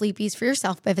try Little Sleepies for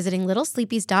yourself by visiting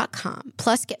littlesleepies.com.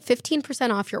 Plus, get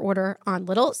 15% off your order on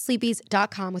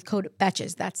littlesleepies.com with code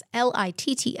BETCHES. That's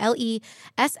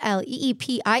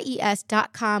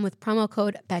LITTLESLEEPIES.com with promo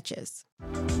code BETCHES.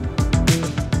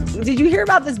 Did you hear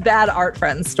about this bad art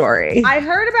friend story? I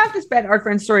heard about this bad art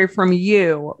friend story from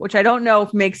you, which I don't know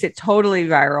if makes it totally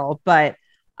viral, but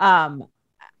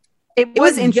it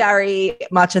was very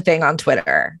much a thing on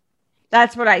Twitter.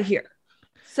 That's what I hear.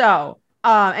 So,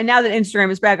 and now that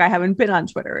Instagram is back, I haven't been on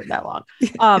Twitter that long.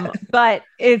 But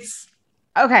it's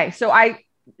okay. So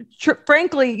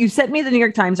frankly, you sent me the New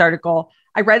York Times article.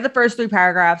 I read the first 3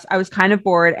 paragraphs. I was kind of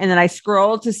bored. And then I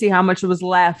scrolled to see how much was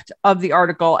left of the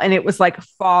article. And it was like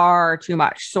far too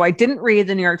much. So I didn't read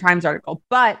the New York Times article,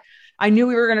 but I knew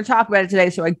we were going to talk about it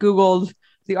today. So I Googled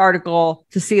the article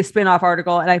to see a spinoff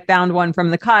article. And I found one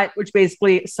from The Cut, which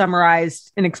basically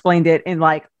summarized and explained it in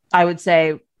like, I would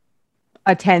say,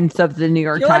 a tenth of the New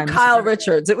York Times. Like Kyle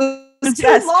Richards. It was too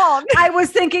long. I was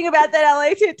thinking about that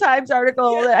LA Times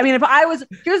article. I mean,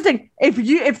 here's the thing,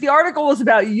 if the article was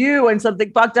about you and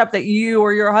something fucked up that you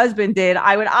or your husband did,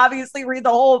 I would obviously read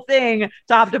the whole thing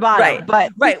top to bottom.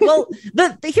 Right. Well,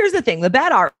 here's the thing. The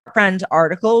Bad Art Friend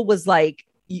article was like,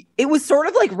 it was sort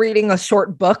of like reading a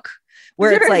short book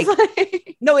where it's like,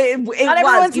 no, it was,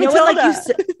 you know, when, like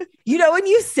when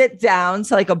you sit down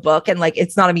to like a book and like,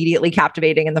 it's not immediately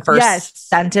captivating in the first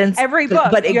sentence, every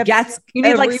book, but you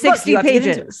need like 60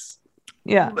 pages.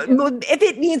 Yeah. If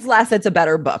it needs less, it's a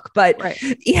better book. But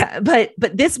yeah, but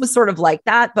this was sort of like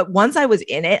that. But once I was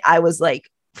in it, I was like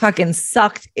fucking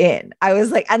sucked in. I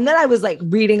was like, and then I was like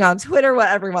reading on Twitter what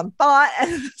everyone thought, and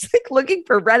I was like looking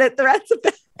for Reddit threads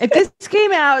about. If this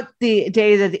came out the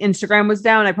day that the Instagram was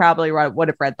down, I probably would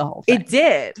have read the whole thing. It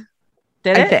did.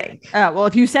 Did I it? think. Oh, well,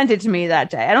 if you sent it to me that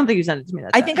day, I don't think you sent it to me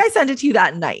that day. I think I sent it to you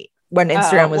that night when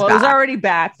Instagram was back. It was already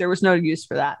back. There was no use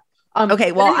for that.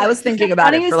 Okay, well, I was thinking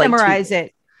about it for like summarize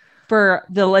it for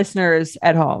the listeners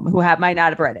at home who might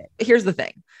not have read it. Here's the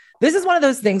thing. This is one of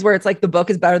those things where it's like the book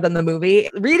is better than the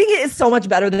movie. Reading it is so much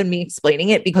better than me explaining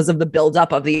it because of the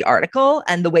buildup of the article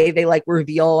and the way they like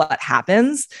reveal what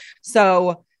happens.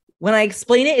 So when I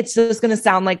explain it, it's just going to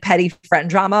sound like petty friend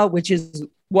drama, which is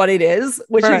what it is,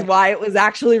 which is why it was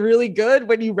actually really good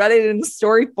when you read it in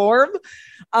story form.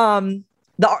 The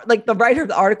writer of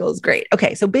the article is great.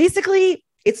 Okay. So basically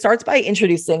it starts by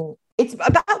introducing, it's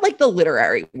about like the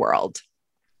literary world.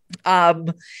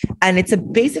 And it's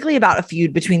basically about a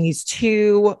feud between these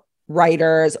two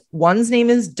writers. One's name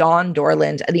is Dawn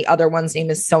Dorland and the other one's name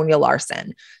is Sonia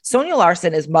Larson. Sonia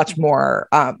Larson is much more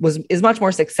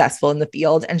successful in the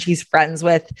field, and she's friends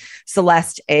with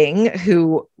Celeste Ng,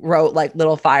 who wrote like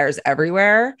Little Fires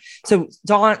Everywhere. So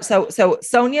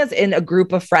Sonia's in a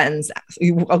group of friends,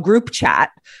 a group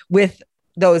chat with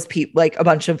those people, like a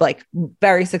bunch of like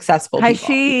very successful people. Has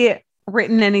she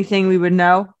written anything we would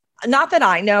know? Not that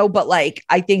I know, but like,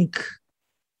 I think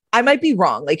I might be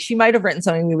wrong. Like she might've written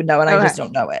something we would know and I just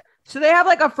don't know it. So they have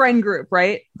like a friend group,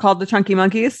 right? Called the Chunky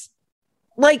Monkeys.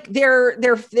 Like they're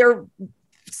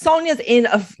Sonia's in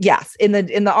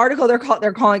the article they're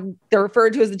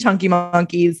referred to as the Chunky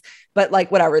Monkeys, but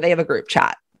like whatever, they have a group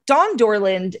chat. Dawn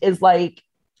Dorland is like,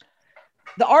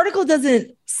 the article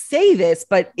doesn't say this,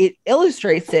 but it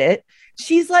illustrates it.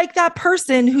 She's like that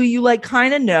person who you like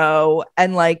kind of know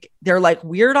and like they're like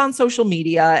weird on social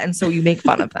media and so you make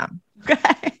fun of them.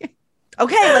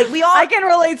 Okay, like I can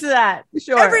relate to that.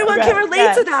 Sure. Everyone can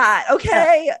relate to that.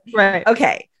 Okay. Yeah. Right.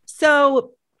 Okay.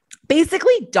 So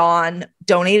basically Dawn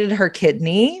donated her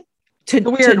kidney to the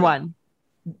weird one.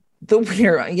 The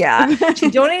weird one. Yeah.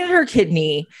 She donated her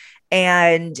kidney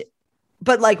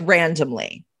but like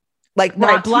randomly. like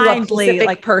Right, not blindly, to a specific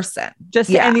like, person, just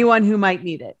to anyone who might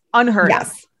need it. Unheard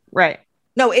of. Right.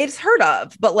 No, it's heard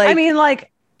of, but like, I mean,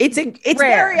 like, it's rare.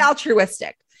 very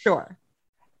altruistic. Sure.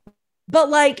 But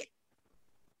like,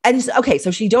 and okay,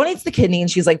 so she donates the kidney and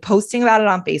she's like posting about it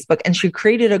on Facebook, and she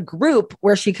created a group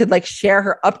where she could like share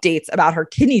her updates about her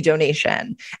kidney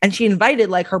donation. And she invited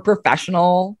like her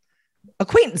professional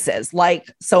acquaintances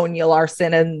like Sonia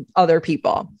Larson and other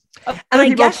people. And I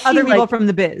guess other people like, from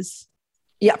the biz.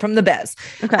 Yeah, from the biz.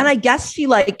 Okay. And I guess she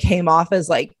like came off as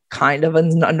like kind of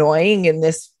annoying in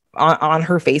this on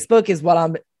her Facebook is what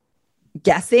I'm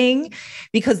guessing,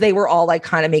 because they were all like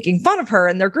kind of making fun of her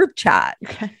in their group chat.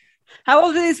 Okay. How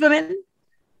old are these women?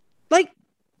 Like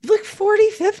 40,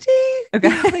 50.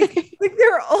 Okay. like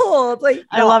they're old. Like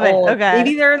I love old. it. Okay.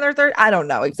 Maybe they're in their 30s. I don't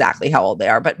know exactly how old they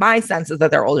are, but my sense is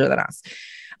that they're older than us.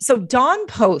 So Dawn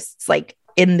posts like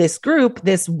in this group,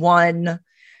 this one,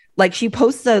 like she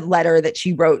posts a letter that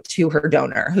she wrote to her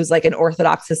donor, who's like an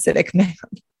Orthodox Hasidic man.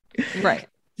 Right.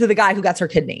 To the guy who gets her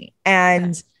kidney.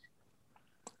 And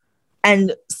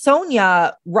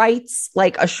Sonia writes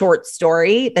like a short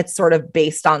story that's sort of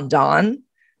based on Dawn,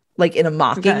 like in a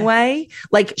mocking way.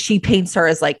 Like she paints her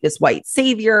as like this white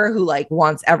savior who like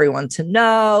wants everyone to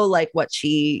know like what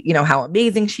she, you know, how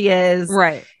amazing she is.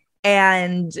 Right.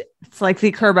 And it's like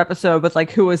the Curb episode with like,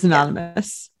 who was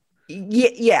anonymous.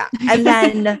 Yeah. And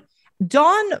then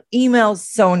Dawn emails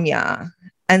Sonia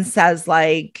and says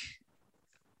like,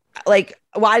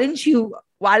 why didn't you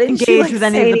engage with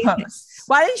any of the posts?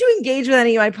 Why didn't you engage with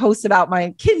any of my posts about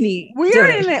my kidney?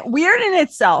 Weird in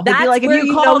itself. That's like where if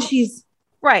you called, she's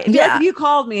right. It'd be like if you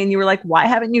called me and you were like, why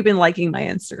haven't you been liking my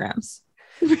Instagrams?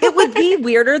 It would be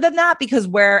weirder than that because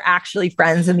we're actually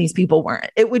friends and these people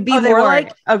weren't. It would be more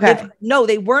like,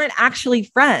 they weren't actually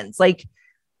friends. Like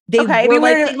they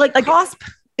were like cross.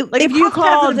 Like if you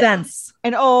called events,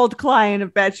 an old client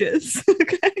of Betches.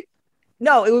 Okay.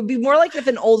 No, it would be more like if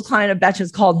an old client of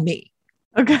Betches called me.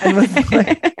 Okay. And was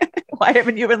like, why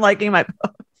haven't you been liking my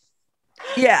post?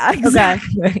 Yeah,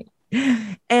 exactly.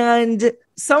 Okay. And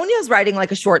Sonia's writing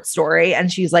like a short story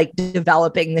and she's like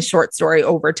developing the short story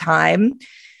over time.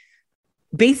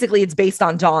 Basically, it's based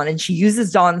on Dawn and she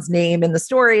uses Dawn's name in the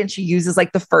story and she uses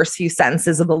like the first few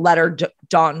sentences of the letter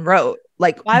Dawn wrote.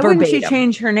 Like, why wouldn't she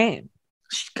change her name?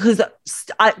 Because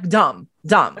dumb.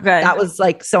 Okay. That was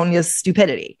like Sonia's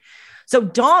stupidity. So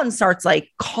Dawn starts like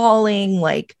calling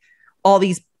like all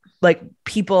these like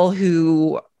people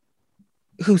who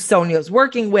Sonia's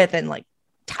working with and like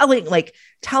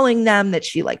telling them that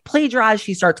she like plagiarized.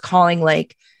 She starts calling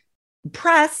like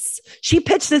press. She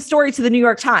pitched this story to the New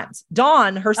York Times.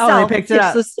 Dawn herself pitched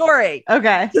the story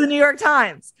to the New York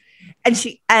Times. And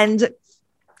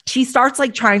she starts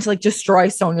like trying to like destroy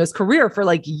Sonia's career for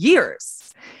like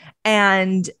years.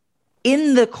 And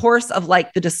in the course of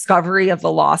like the discovery of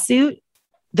the lawsuit,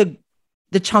 the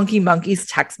Chunky Monkeys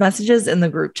text messages in the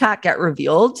group chat get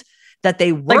revealed that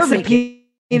they were making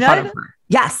fun of her.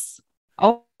 Yes.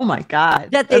 Oh my God.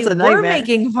 That they were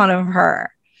making fun of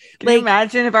her. Can you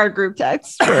imagine if our group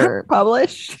texts were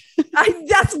published?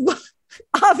 That's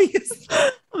obvious.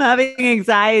 I'm having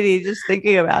anxiety just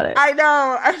thinking about it. I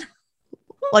know.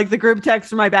 Like the group text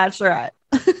for my bachelorette.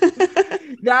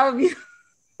 That would be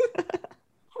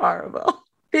horrible.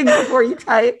 Before you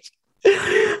typed.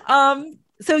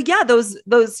 So yeah,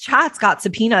 those chats got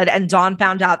subpoenaed and Dawn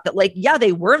found out that like, yeah,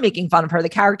 they were making fun of her. The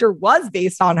character was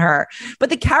based on her, but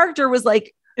the character was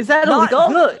like, is that illegal?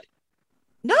 Good.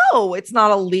 No, it's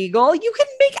not illegal. You can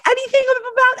make anything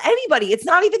about anybody. It's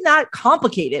not even that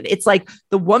complicated. It's like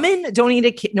the woman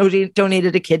donated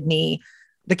a kidney.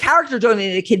 The character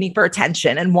donated a kidney for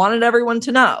attention and wanted everyone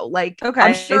to know. Like, okay,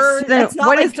 I'm sure that's not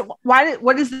what is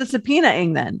the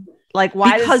subpoenaing then? Like,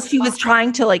 why? Because she was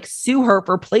trying to like sue her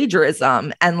for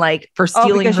plagiarism and like for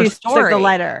stealing her story. The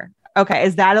letter. Okay,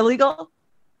 is that illegal?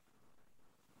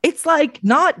 It's like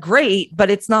not great, but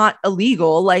it's not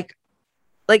illegal. Like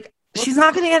she's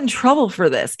not going to get in trouble for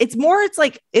this. It's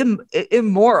like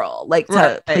immoral, like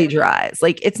to plagiarize.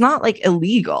 Like it's not like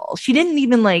illegal. She didn't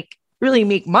even like really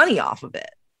make money off of it.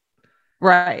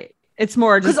 Right. It's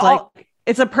more just like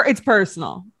it's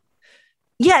personal.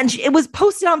 Yeah, and it was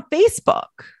posted on Facebook.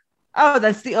 Oh,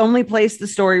 that's the only place the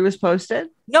story was posted?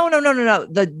 No.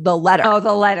 The letter. Oh,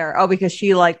 the letter. Oh, because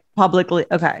she like publicly.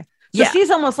 Okay. So she's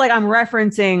almost like I'm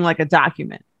referencing like a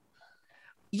document.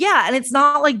 Yeah. And it's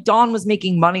not like Dawn was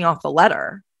making money off the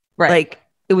letter. Right. Like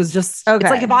it was just, it's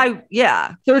like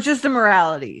So it's just a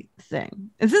morality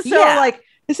thing. This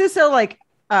is so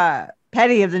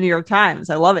petty of the New York Times.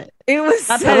 I love it. It was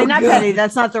not petty.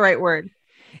 That's not the right word.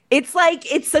 It's like,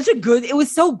 it's such a good, it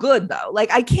was so good though. Like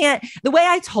I can't, the way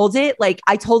I told it, like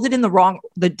I told it in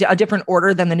a different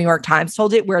order than the New York Times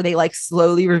told it, where they like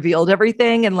slowly revealed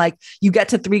everything. And like, you get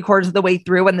to 3/4 of the way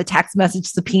through and the text message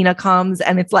subpoena comes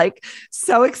and it's like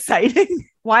so exciting.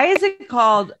 Why is it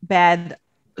called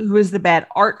Who is the Bad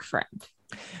Art Friend?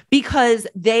 Because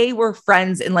they were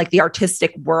friends in like the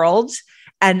artistic world.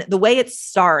 And the way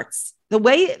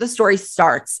the story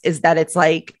starts is that it's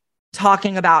like,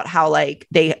 talking about how like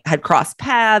they had crossed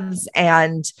paths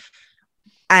and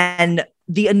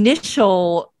the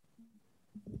initial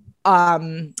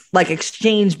like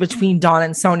exchange between Dawn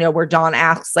and Sonia, where Dawn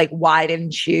asks like, why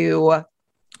didn't you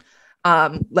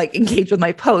like engage with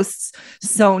my posts?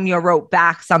 Sonia wrote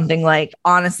back something like,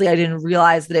 honestly, I didn't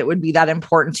realize that it would be that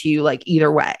important to you, like either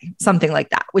way, something like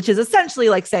that, which is essentially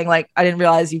like saying like, I didn't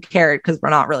realize you cared because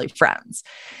we're not really friends.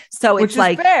 So it's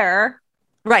like fair.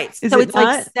 Right. Is so it it's not?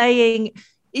 like saying,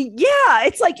 yeah,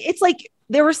 it's like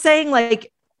they were saying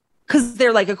like, because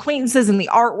they're like acquaintances in the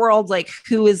art world, like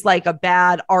who is like a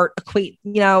bad art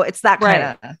it's that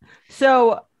kind of.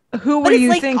 So who do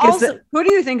you think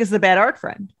is the bad art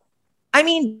friend? I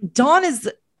mean, Dawn is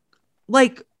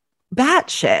like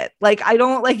batshit. Like I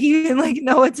don't like even like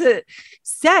know what to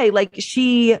say. Like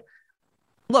she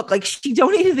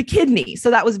donated the kidney,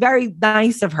 so that was very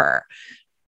nice of her.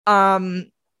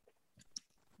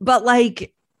 But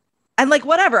like, and like,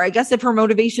 whatever, I guess if her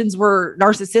motivations were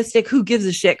narcissistic, who gives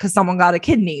a shit? Cause someone got a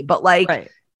kidney, but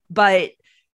like, but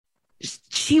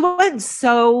she went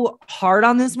so hard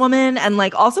on this woman. And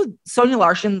like, also Sonia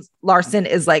Larson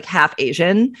is like half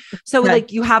Asian. So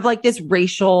like you have like this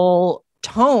racial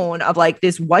tone of like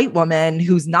this white woman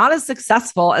who's not as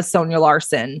successful as Sonia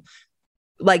Larson,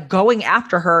 like going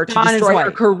after her to destroy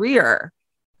her career.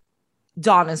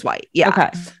 Dawn is white. Yeah. Okay.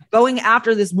 Going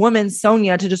after this woman,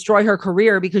 Sonia, to destroy her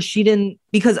career because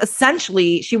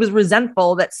essentially she was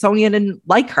resentful that Sonia didn't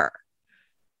like her.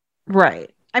 Right.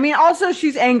 I mean, also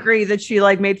she's angry that she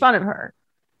like made fun of her,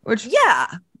 which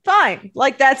fine.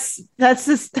 Like that's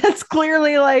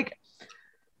clearly like,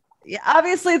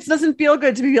 obviously it doesn't feel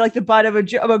good to be like the butt of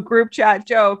a group chat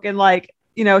joke. And like,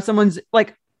 someone's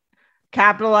like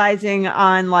capitalizing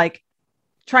on like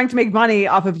trying to make money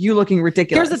off of you looking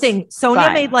ridiculous. Here's the thing.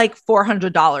 Sonia made like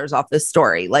 $400 off this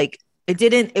story. Like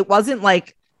it wasn't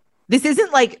like, this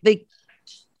isn't like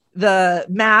the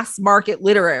mass market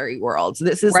literary world. So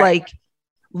this is like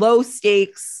low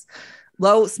stakes,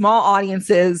 small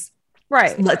audiences,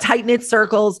 tight knit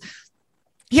circles.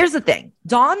 Here's the thing.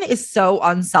 Dawn is so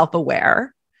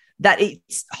unself-aware that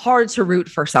it's hard to root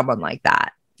for someone like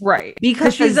that. Right.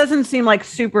 Because she doesn't seem like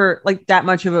super like that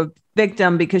much of a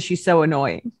victim because she's so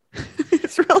annoying.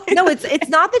 It's really it's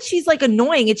not that she's like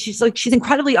annoying. It's just like she's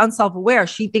incredibly unself-aware.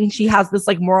 She thinks she has this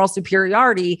like moral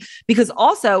superiority because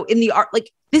also in the art, like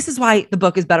this is why the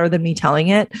book is better than me telling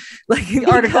it. Like the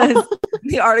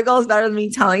article is better than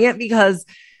me telling it because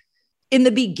in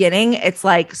the beginning it's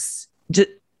like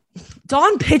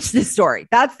Dawn pitched this story.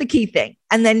 That's the key thing.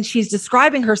 And then she's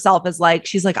describing herself as like,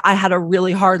 she's like, I had a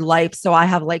really hard life. So I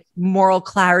have like moral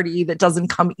clarity that doesn't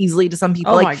come easily to some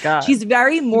people. Oh like, my God. She's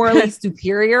very morally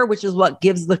superior, which is what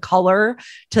gives the color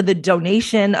to the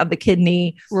donation of the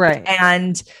kidney. Right.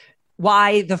 And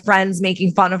why the friends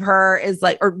making fun of her is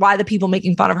like, or why the people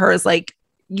making fun of her is like,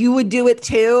 you would do it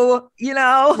too,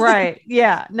 Right.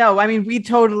 Yeah. No, I mean, we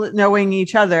totally knowing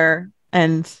each other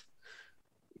and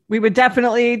we would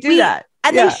definitely do that.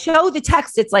 And they show the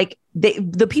text. It's like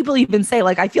the people even say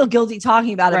like, I feel guilty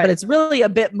talking about it, but it's really a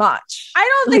bit much. I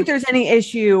don't think there's any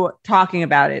issue talking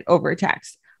about it over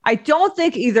text. I don't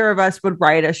think either of us would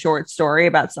write a short story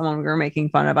about someone we were making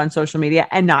fun of on social media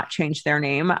and not change their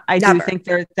name. I do think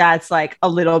that's like a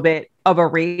little bit of a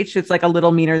reach. It's like a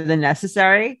little meaner than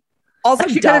necessary. Also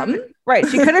like dumb.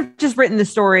 She could have just written the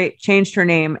story, changed her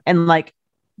name and like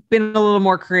been a little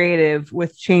more creative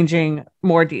with changing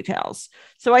more details.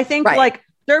 So I think like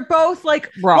they're both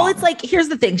like wrong. Well, it's like, here's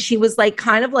the thing. She was like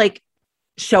kind of like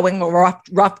showing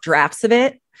rough drafts of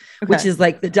it, which is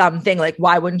like the dumb thing. Like,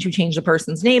 why wouldn't you change the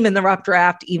person's name in the rough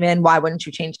draft? Even why wouldn't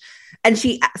you change? And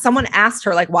someone asked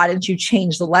her like, why didn't you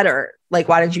change the letter? Like,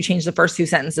 why didn't you change the first two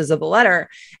sentences of the letter?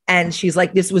 And she's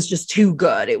like, this was just too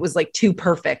good. It was like too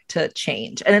perfect to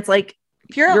change. And it's like,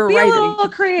 you're right. A little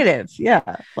creative.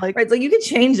 Yeah. Like, right. So you could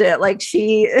change it. Like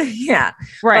yeah.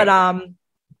 Right. But,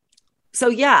 so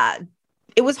yeah,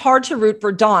 it was hard to root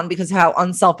for Dawn because of how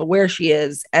unself-aware she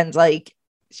is. And like,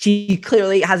 she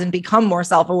clearly hasn't become more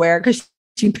self-aware because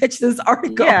she pitched this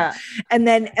article. Yeah. And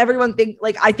then everyone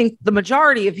I think the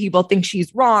majority of people think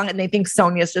she's wrong. And they think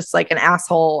Sonia's just like an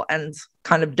asshole and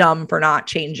kind of dumb for not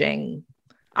changing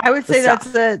I would say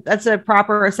that's a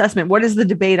proper assessment. What is the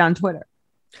debate on Twitter?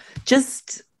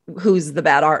 Just who's the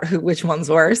bad art, which one's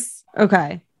worse.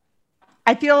 Okay.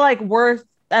 I feel like I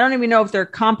don't even know if they're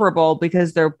comparable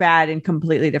because they're bad in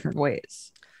completely different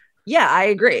ways. Yeah, I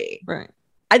agree. Right.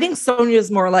 I think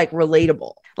Sonja's more like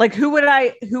relatable. Like who would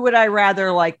I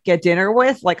rather like get dinner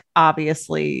with? Like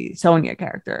obviously Sonja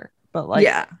character, but like,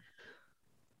 yeah,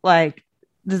 like,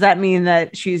 does that mean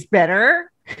that she's better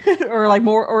or like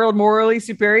more or morally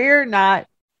superior? Not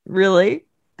really.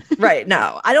 Right.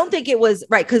 No, I don't think it was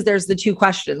right. Cause there's the two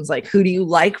questions, like who do you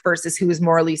like versus who is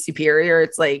morally superior?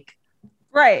 It's like,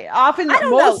 right. Often I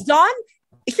don't know. Dawn,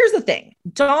 here's the thing.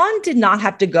 Dawn did not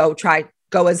have to go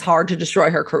as hard to destroy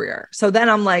her career. So then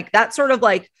I'm like, that sort of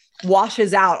like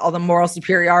washes out all the moral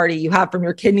superiority you have from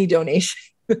your kidney donation.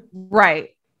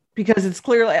 Right. Because it's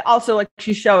clearly also like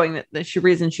she's showing that the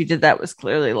reason she did that was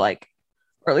clearly like,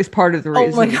 or at least part of the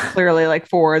reason was clearly like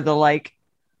for the like.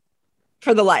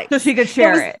 So she could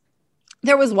share it.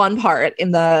 There was one part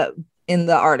in the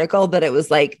article that it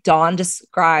was like Dawn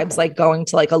describes like going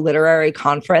to like a literary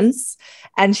conference.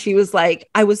 And she was like,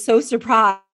 I was so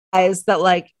surprised that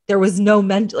like there was no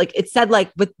mention, like it said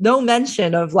like with no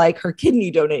mention of like her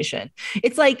kidney donation.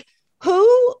 It's like,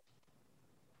 who,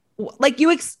 like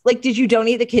you, like, did you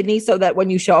donate the kidney so that when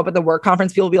you show up at the work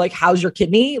conference, people will be like, how's your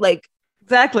kidney? Like,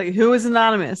 exactly. Who is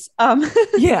anonymous?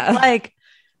 Yeah. Like,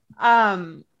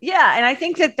 yeah. And I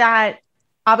think that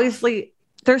obviously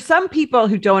there's some people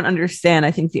who don't understand,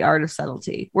 I think, the art of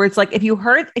subtlety, where it's like, if you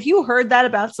heard that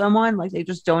about someone, like they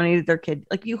just donated their kid,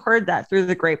 like you heard that through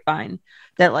the grapevine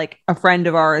that like a friend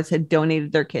of ours had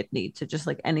donated their kidney to just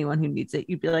like anyone who needs it.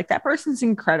 You'd be like, that person's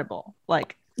incredible.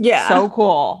 Like, yeah, so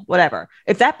cool, whatever.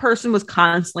 If that person was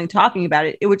constantly talking about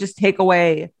it, it would just take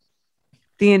away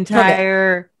the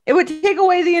entire, like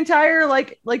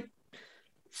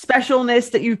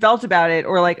specialness that you felt about it,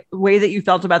 or like way that you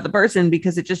felt about the person,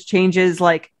 because it just changes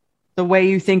like the way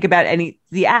you think about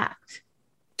the act.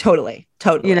 Totally.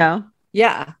 You know?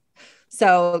 Yeah.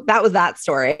 So that was that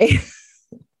story.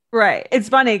 Right. It's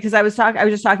funny because I was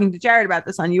just talking to Jared about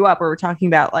this on You Up, where we're talking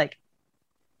about like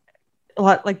a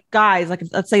lot, like guys, like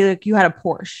let's say like you had a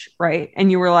Porsche, right? And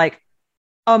you were like,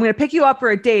 oh, I'm going to pick you up for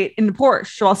a date in the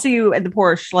Porsche. So I'll see you at the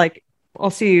Porsche. Like I'll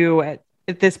see you at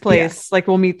this place. Yeah. Like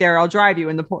we'll meet there. I'll drive you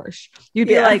in the Porsche. You'd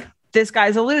be like, this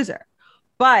guy's a loser.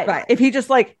 But if he just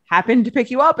like happened to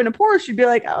pick you up in a Porsche, you'd be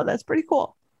like, oh, that's pretty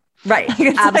cool. Right. Like,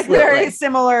 it's absolutely. Like very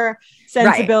similar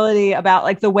sensibility about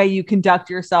like the way you conduct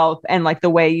yourself and like the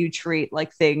way you treat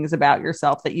like things about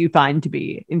yourself that you find to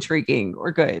be intriguing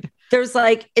or good. There's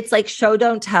like, it's like show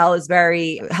don't tell is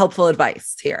very helpful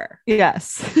advice here.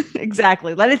 Yes,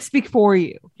 exactly. Let it speak for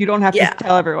you. You don't have to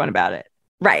tell everyone about it.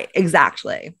 Right.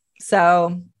 Exactly.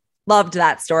 So loved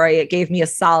that story. It gave me a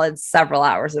solid several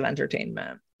hours of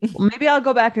entertainment. Well, maybe I'll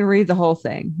go back and read the whole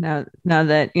thing now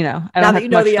that, you know, I don't have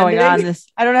much going on this.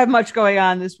 I don't have much going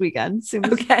on this weekend.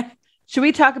 Okay. Should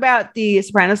we talk about the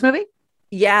Sopranos movie?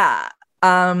 Yeah.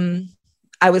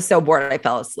 I was so bored I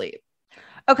fell asleep.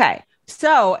 Okay.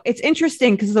 So it's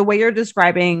interesting because the way you're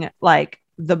describing like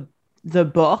the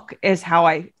book is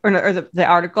how the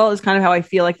article is kind of how I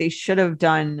feel like they should have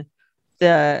done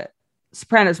the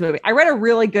Sopranos movie. I read a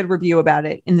really good review about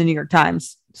it in the New York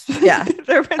Times. Yeah.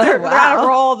 they're on a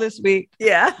roll this week.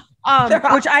 Yeah.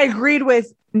 Which I agreed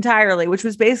with entirely, which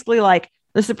was basically like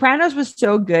The Sopranos was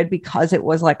so good because it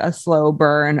was like a slow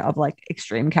burn of like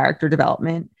extreme character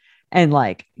development. And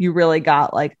like, you really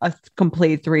got like a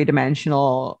complete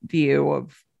 3-dimensional view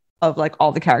of like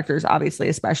all the characters, obviously,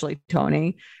 especially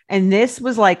Tony. And this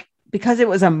was like, because it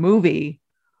was a movie,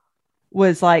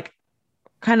 was like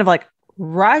kind of like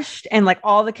rushed, and like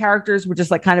all the characters were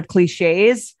just like kind of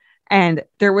cliches. And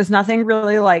there was nothing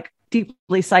really like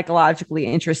deeply psychologically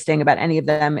interesting about any of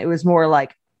them. It was more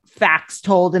like facts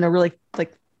told in a really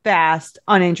like fast,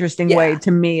 uninteresting way,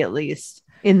 to me, at least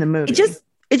in the movie.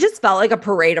 It just felt like a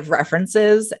parade of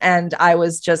references. And I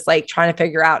was just like trying to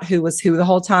figure out who was who the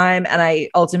whole time. And I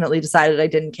ultimately decided I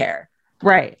didn't care.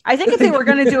 Right. I think if they were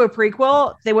going to do a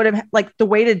prequel, they would have like the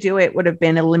way to do it would have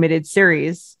been a limited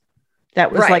series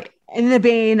that was like in the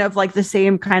vein of like the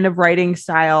same kind of writing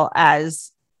style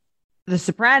as The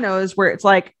Sopranos, where it's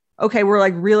like, okay, we're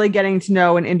like really getting to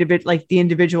know the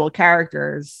individual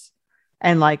characters,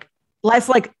 and like less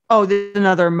like, oh, this is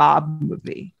another mob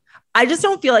movie. I just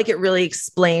don't feel like it really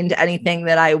explained anything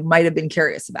that I might have been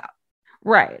curious about.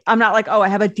 Right. I'm not like, oh, I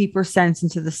have a deeper sense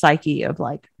into the psyche of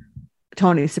like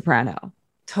Tony Soprano.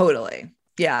 Totally.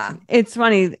 Yeah. It's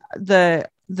funny.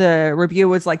 The review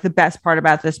was like, the best part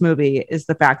about this movie is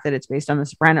the fact that it's based on The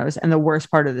Sopranos, and the worst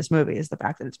part of this movie is the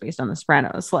fact that it's based on The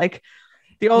Sopranos. Like,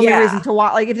 The only reason to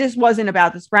watch, like, if this wasn't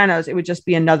about The Sopranos, it would just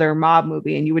be another mob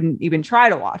movie and you wouldn't even try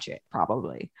to watch it,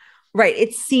 probably. Right.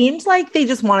 It seemed like they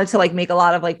just wanted to like make a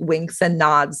lot of like winks and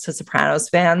nods to Sopranos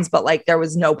fans, but like there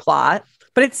was no plot.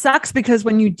 But it sucks because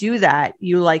when you do that,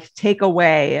 you like take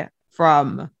away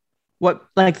from what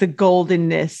like the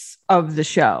goldenness of the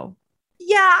show.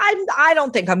 Yeah, I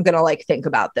don't think I'm gonna like think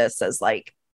about this as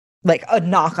like a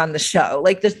knock on the show.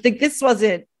 Like this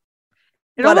wasn't.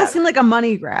 It almost seemed like a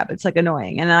money grab. It's like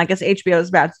annoying, and I guess HBO is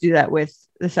about to do that with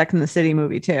the Sex and the City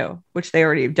movie too, which they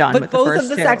already have done. But with both the first of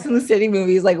the two. Sex and the City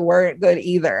movies like weren't good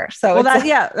either. So well, that's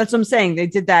what I'm saying. They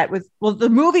did that with the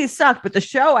movies sucked, but the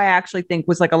show I actually think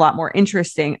was like a lot more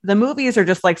interesting. The movies are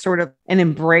just like sort of an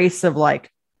embrace of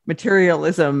like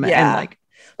materialism and like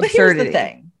absurdity. Here's the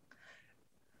thing: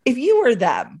 if you were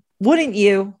them, wouldn't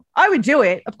you? I would do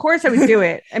it. Of course, I would do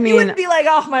it. I mean, you wouldn't be like,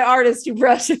 "Oh, my art is too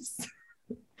precious."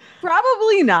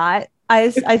 Probably not.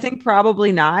 I think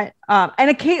probably not.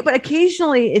 But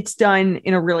occasionally it's done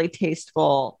in a really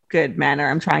tasteful, good manner.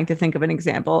 I'm trying to think of an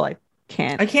example. I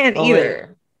can't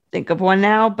either think of one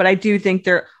now, but I do think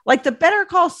they're like the Better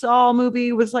Call Saul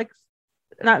movie was like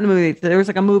not in the movie. There was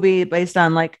like a movie based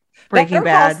on like Breaking Bad.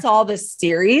 Better Call Saul, the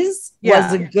series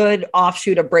was a good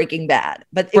offshoot of Breaking Bad,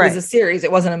 but it was a series.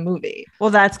 It wasn't a movie. Well,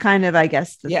 that's kind of, I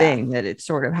guess, the thing that it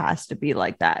sort of has to be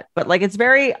like that. But like, it's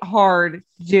very hard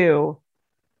to do,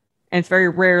 and it's very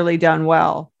rarely done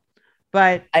well.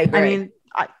 But I mean,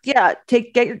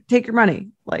 take your money.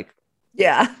 Like,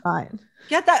 fine.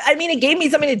 Get that. I mean, it gave me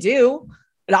something to do.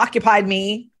 It occupied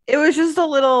me. It was just a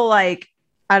little like,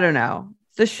 I don't know.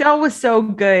 The show was so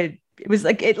good. It was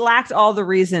like, it lacked all the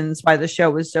reasons why the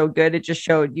show was so good. It just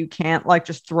showed you can't like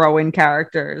just throw in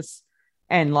characters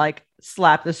and like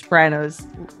slap the Sopranos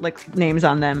like names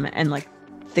on them and like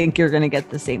think you're going to get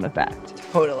the same effect.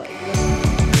 Totally.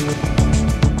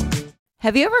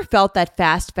 Have you ever felt that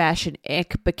fast fashion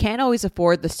ick, but can't always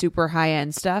afford the super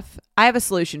high-end stuff? I have a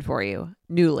solution for you.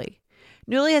 Nuuly.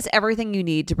 Nuuly has everything you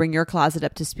need to bring your closet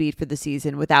up to speed for the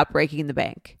season without breaking the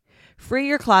bank. Free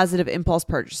your closet of impulse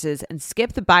purchases and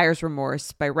skip the buyer's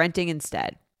remorse by renting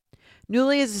instead.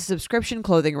 Nuuly is a subscription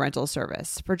clothing rental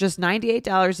service. For just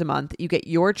 $98 a month, you get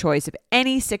your choice of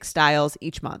any 6 styles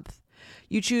each month.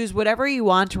 You choose whatever you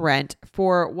want to rent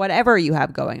for whatever you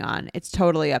have going on. It's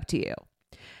totally up to you.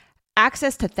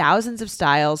 Access to thousands of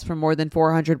styles from more than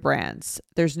 400 brands.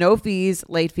 There's no fees,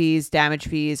 late fees, damage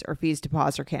fees, or fees to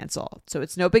pause or cancel. So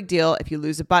it's no big deal if you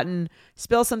lose a button,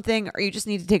 spill something, or you just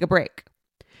need to take a break.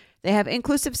 They have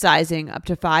inclusive sizing up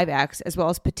to 5X as well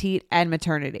as petite and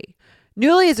maternity.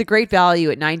 Nuuly is a great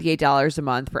value at $98 a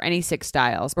month for any 6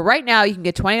 styles. But right now you can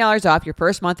get $20 off your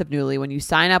first month of Nuuly when you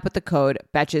sign up with the code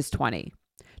BETCHES20.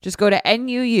 Just go to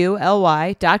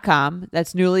NUULY.com,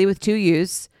 that's Nuuly with 2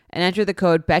 U's, and enter the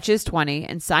code BETCHES20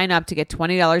 and sign up to get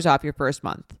 $20 off your first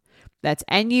month. That's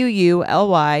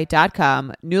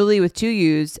NUULY.com, Nuuly with 2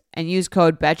 U's, and use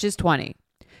code BETCHES20.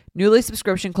 Nuuly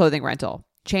subscription clothing rental.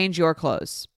 Change your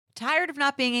clothes. Tired of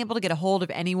not being able to get a hold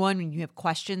of anyone when you have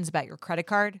questions about your credit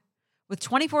card? With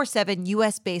 24/7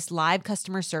 US-based live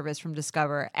customer service from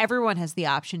Discover, everyone has the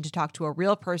option to talk to a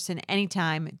real person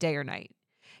anytime, day or night.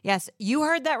 Yes, you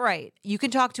heard that right. You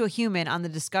can talk to a human on the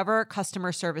Discover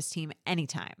customer service team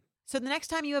anytime. So the next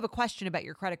time you have a question about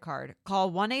your credit card,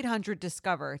 call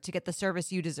 1-800-DISCOVER to get the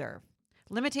service you deserve.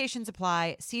 Limitations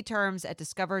apply. See terms at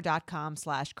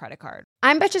discover.com/creditcard.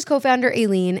 I'm Betches co-founder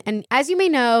Aileen, and as you may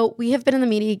know, we have been in the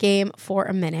media game for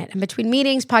a minute. And between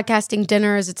meetings, podcasting,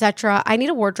 dinners, etc., I need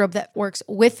a wardrobe that works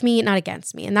with me, not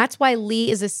against me. And that's why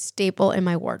Lee is a staple in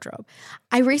my wardrobe.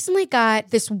 I recently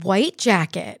got this white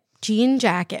jacket, jean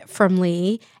jacket from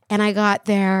Lee, and I got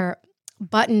their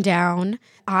button down.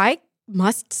 I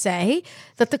must say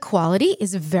that the quality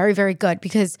is very, very good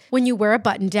because when you wear a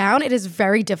button down, it is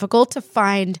very difficult to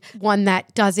find one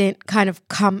that doesn't kind of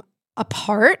come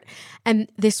apart. And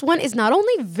this one is not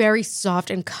only very soft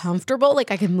and comfortable,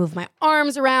 like I can move my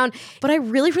arms around, but I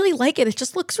really, really like it. It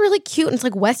just looks really cute. And it's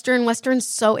like Western's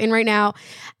so in right now.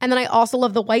 And then I also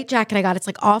love the white jacket I got. It's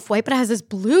like off-white, but it has this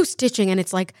blue stitching and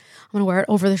it's like, I'm going to wear it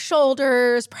over the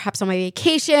shoulders, perhaps on my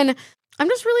vacation. I'm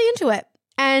just really into it.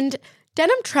 And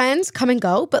denim trends come and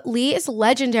go, but Lee is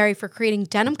legendary for creating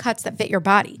denim cuts that fit your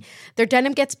body. Their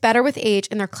denim gets better with age,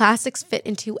 and their classics fit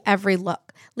into every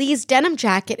look. Lee's denim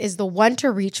jacket is the one to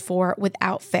reach for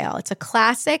without fail. It's a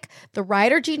classic. The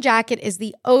Rider jean jacket is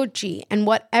the OG, and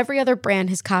what every other brand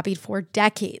has copied for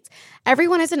decades.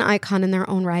 Everyone is an icon in their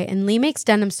own right, and Lee makes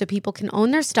denim so people can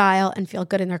own their style and feel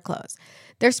good in their clothes.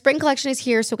 Their spring collection is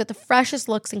here, so get the freshest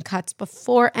looks and cuts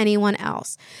before anyone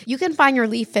else. You can find your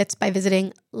Lee fits by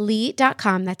visiting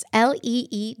lee.com. That's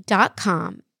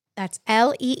Lee.com. That's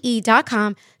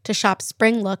Lee.com to shop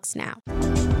spring looks now.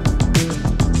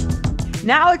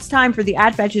 Now it's time for the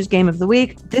At Betches Game of the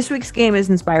Week. This week's game is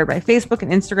inspired by Facebook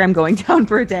and Instagram going down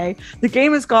for a day. The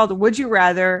game is called Would You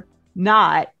Rather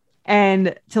Not?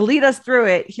 And to lead us through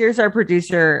it, here's our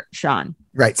producer, Sean.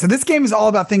 Right. So this game is all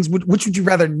about things which would you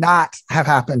rather not have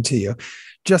happened to you?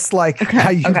 Just like how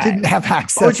you didn't have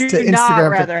access to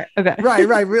Instagram.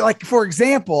 Right. Like, for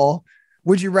example,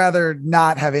 would you rather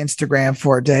not have Instagram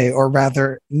for a day or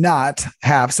rather not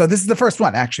have? So this is the first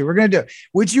one, actually. We're going to do it.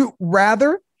 Would you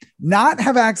rather not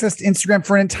have access to Instagram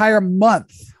for an entire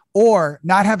month or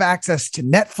not have access to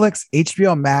Netflix,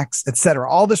 HBO Max, etc.,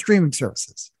 all the streaming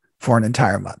services for an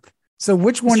entire month? So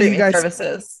which one do you guys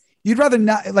services? You'd rather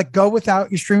not like go without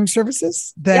your streaming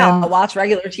services than I'll watch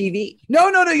regular TV.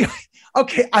 No.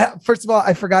 Okay. First of all,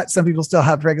 I forgot some people still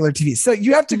have regular TV. So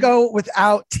you have to go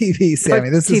without TV,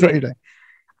 Sammy. This is what you're doing.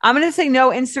 I'm going to say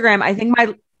no Instagram.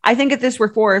 I think if this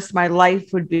were forced, my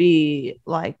life would be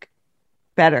like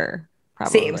better.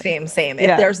 Probably. Same.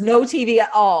 If there's no TV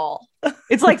at all.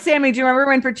 It's like, Sammy, do you remember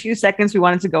when for 2 seconds we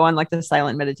wanted to go on like the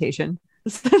silent meditation?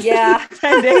 Yeah.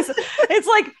 10 days. It's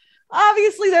like,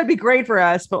 obviously that'd be great for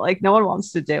us, but like no one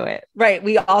wants to do it. Right.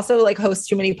 We also like host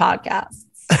too many podcasts.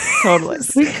 Totally.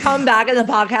 We come back and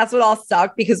the podcast would all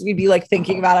suck because we'd be like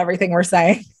thinking about everything we're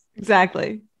saying.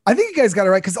 Exactly. I think you guys got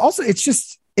it right. Cause also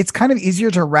it's kind of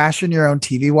easier to ration your own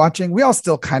TV watching. We all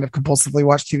still kind of compulsively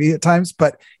watch TV at times,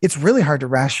 but it's really hard to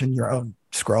ration your own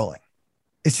scrolling.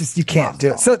 It's just, you can't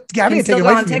do it. So having it taken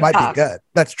away from you might be good.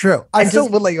 That's true. I still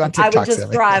would let you on TikTok. I would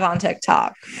just thrive on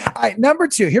TikTok. All right. Number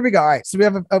 2, here we go. All right. So we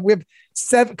have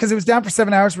 7, because it was down for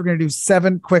 7 hours. We're going to do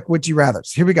 7 quick would you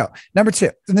rathers. Here we go. Number 2.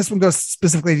 And this one goes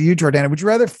specifically to you, Jordana. Would you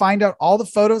rather find out all the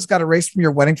photos got erased from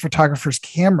your wedding photographer's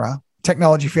camera,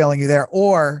 technology failing you there,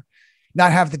 or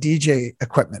not have the DJ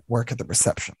equipment work at the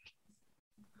reception?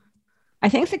 I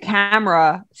think the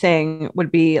camera thing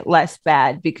would be less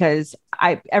bad because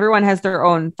everyone has their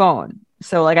own phone.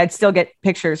 So like I'd still get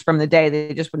pictures from the day.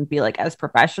 They just wouldn't be like as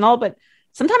professional. But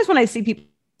sometimes when I see people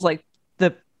like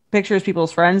the pictures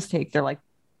people's friends take, they're like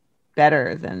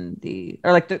better than the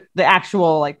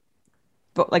actual like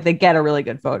they get a really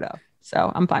good photo.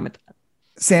 So I'm fine with that.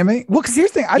 Sammy? Well, because here's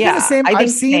the thing.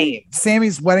 I've seen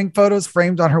Sammy's wedding photos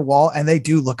framed on her wall and they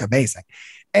do look amazing.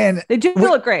 And they do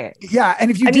look great. Yeah. And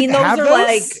if you didn't have those,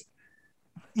 like,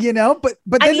 you know, but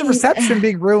then the reception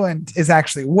being ruined is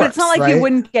actually worse. But it's not like you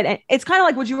wouldn't get it. It's kind of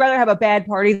like, would you rather have a bad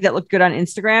party that looked good on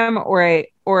Instagram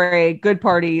or a good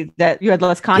party that you had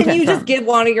less content? Can you just give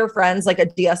one of your friends like a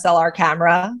DSLR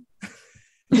camera?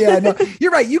 Yeah, no,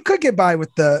 you're right. You could get by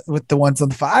with the ones on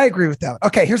the phone. I agree with that.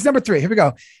 Okay, here's number 3. Here we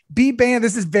go. Be banned.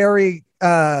 This is very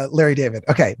Larry David.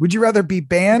 Okay. Would you rather be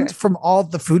banned from all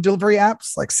the food delivery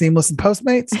apps like Seamless and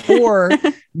Postmates, or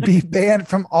be banned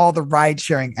from all the ride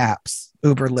sharing apps,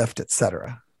 Uber, Lyft,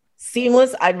 etc.?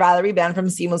 Seamless. I'd rather be banned from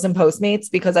Seamless and Postmates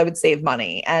because I would save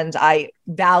money and I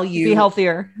value be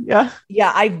healthier. Yeah.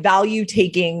 Yeah. I value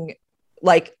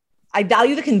I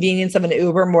value the convenience of an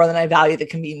Uber more than I value the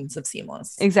convenience of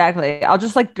Seamless. Exactly. I'll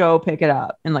just like go pick it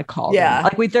up and like call them.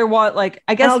 Like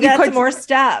I guess I'll get some more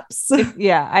steps.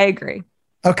 Yeah, I agree.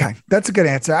 Okay. That's a good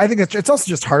answer. I think it's also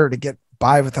just harder to get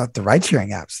by without the ride sharing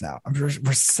apps now.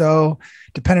 We're so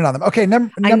dependent on them. Okay.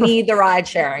 I need the ride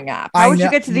sharing app. How would you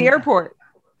get to the airport?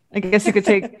 I guess you could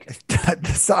take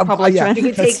the public transit.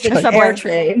 You could take the subway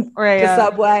train or the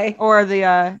subway or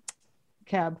the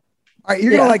cab. All right,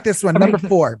 you're going to like this one. Number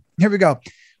 4. Here we go.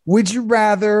 Would you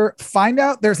rather find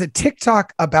out there's a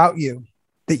TikTok about you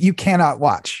that you cannot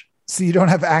watch, so you don't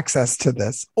have access to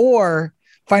this, or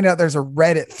find out there's a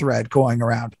Reddit thread going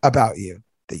around about you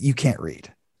that you can't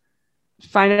read?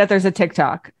 Find out there's a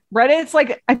TikTok. Reddit's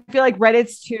like, I feel like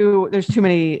Reddit's there's too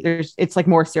many, it's like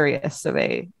more serious of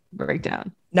a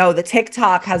breakdown. No, the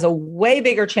TikTok has a way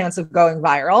bigger chance of going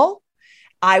viral.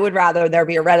 I would rather there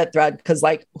be a Reddit thread because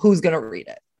like, who's going to read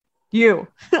it? You.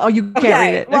 Oh, you can't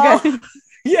read it. Well, okay.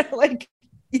 Yeah, like,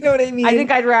 you know what I mean? I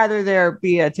think I'd rather there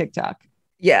be a TikTok.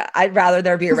 Yeah, I'd rather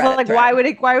there be a Reddit. Like,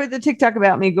 thread. why would the TikTok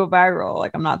about me go viral?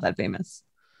 Like, I'm not that famous.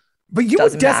 But you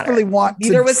would desperately want to.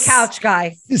 Neither was Couch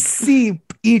Guy. To see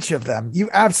each of them. You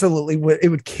absolutely would. It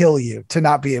would kill you to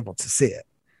not be able to see it.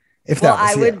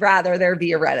 I would rather there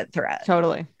be a Reddit thread.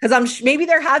 Totally. Because maybe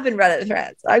there have been Reddit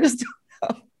threads. I just don't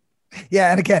know.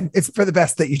 Yeah, and again, it's for the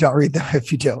best that you don't read them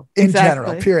if you do. In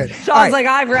general, period. Sean's like,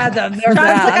 I've read them. They're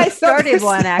bad. Like I started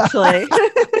one actually.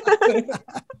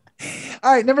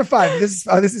 All right, number 5. This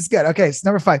is good. Okay, so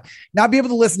number 5, not be able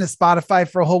to listen to Spotify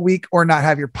for a whole week or not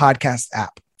have your podcast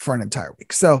app for an entire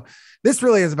week. So this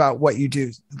really is about what you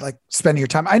do, like spending your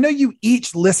time. I know you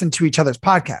each listen to each other's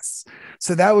podcasts.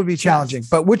 So that would be challenging. Yes.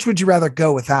 But which would you rather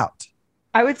go without?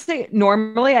 I would say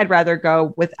normally I'd rather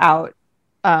go without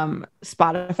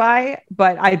Spotify,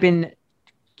 but I've been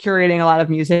curating a lot of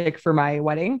music for my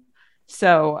wedding.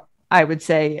 So I would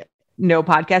say no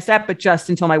podcast app, but just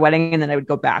until my wedding. And then I would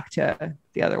go back to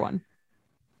the other one.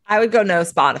 I would go no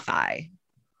Spotify.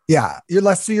 Yeah. You're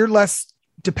less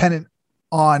dependent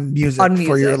on music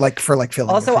for your for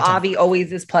filling. Also, Avi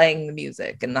always is playing the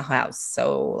music in the house.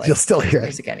 So you'll still hear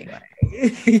music anyway.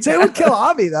 So it would kill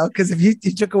Avi though, because if you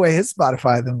took away his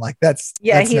Spotify, then that's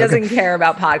he doesn't care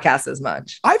about podcasts as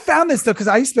much. I found this though, because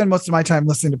I spend most of my time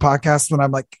listening to podcasts when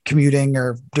I'm commuting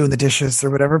or doing the dishes or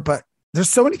whatever. But there's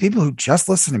so many people who just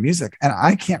listen to music, and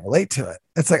I can't relate to it.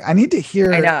 It's I need to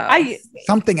hear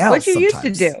something else. What you used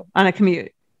to do on a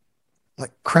commute?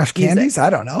 Like Crash Candies? I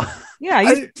don't know. Yeah, I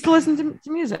used to listen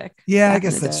to music. Yeah, I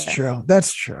guess that's true.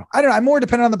 That's true. I don't know. I'm more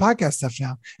dependent on the podcast stuff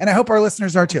now. And I hope our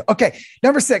listeners are too. Okay,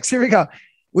 number 6. Here we go.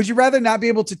 Would you rather not be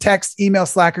able to text, email,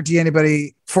 Slack, or DM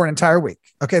anybody for an entire week?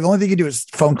 Okay, the only thing you do is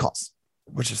phone calls,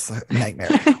 which is a nightmare.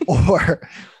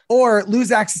 or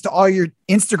lose access to all your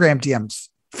Instagram DMs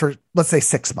for, let's say,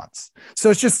 6 months.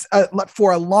 So it's just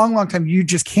for a long, long time, you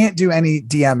just can't do any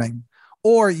DMing,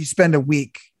 or you spend a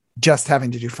week just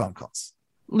having to do phone calls.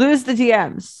 Lose the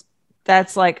DMs.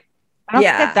 That's I don't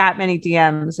get that many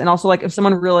DMs. And also if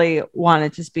someone really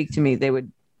wanted to speak to me, they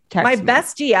would text me. My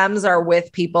best DMs are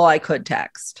with people I could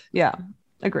text. Yeah,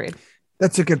 agreed.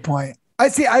 That's a good point. I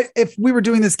see. If we were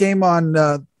doing this game on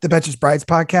the Betches Brides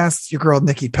podcast, your girl,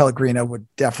 Nikki Pellegrino, would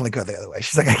definitely go the other way.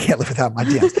 She's I can't live without my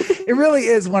DMs. It really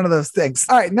is one of those things.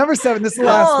 All right. Number 7. This is the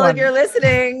last one. If you're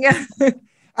listening.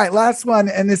 All right, last one.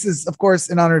 And this is, of course,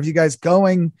 in honor of you guys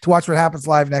going to watch What Happens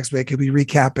Live next week. He'll be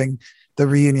recapping the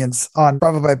reunions on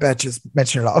Bravo by Betches.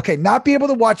 Mention it all. Okay, not be able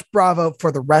to watch Bravo for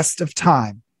the rest of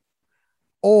time.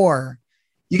 Or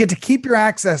you get to keep your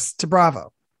access to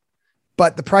Bravo,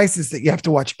 but the price is that you have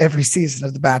to watch every season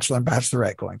of The Bachelor and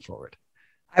Bachelorette going forward.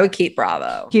 I would keep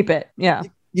Bravo. Keep it, yeah.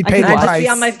 You pay the price. I'd just be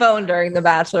on my phone during The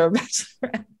Bachelor or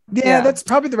Bachelorette. Yeah, that's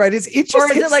probably the right. Or is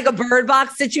it a Bird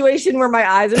Box situation where my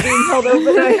eyes are being held open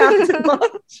and I have to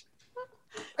watch?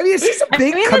 I mean, it's just a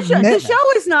big commitment. The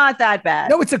show is not that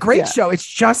bad. No, it's a great show. It's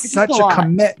just such a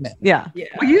commitment. Yeah.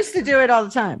 We used to do it all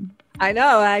the time. I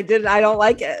know. I don't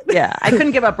like it. Yeah. I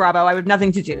couldn't give up Bravo. I have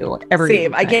nothing to do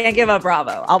Same. I can't give up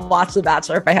Bravo. I'll watch The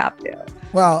Bachelor if I have to.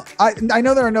 Well, I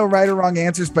know there are no right or wrong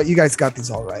answers, but you guys got these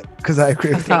all right because I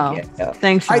agree with you.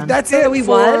 Thanks, Sean. That's it. We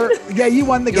won. Yeah, you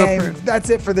won the game. That's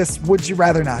it for this Would You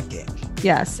Rather Not game.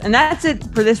 Yes. And that's it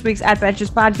for this week's At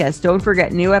Betches podcast. Don't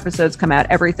forget, new episodes come out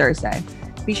every Thursday.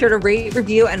 Be sure to rate,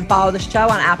 review, and follow the show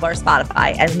on Apple or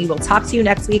Spotify. And we will talk to you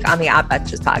next week on the At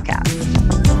Betches podcast.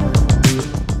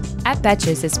 At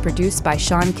Betches is produced by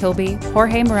Sean Kilby,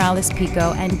 Jorge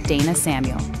Morales-Pico, and Dana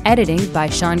Samuel. Editing by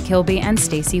Sean Kilby and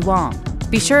Stacey Wong.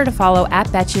 Be sure to follow At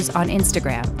Betches on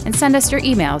Instagram and send us your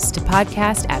emails to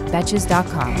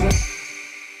podcast@betches.com.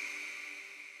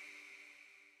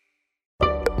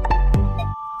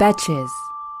 Betches.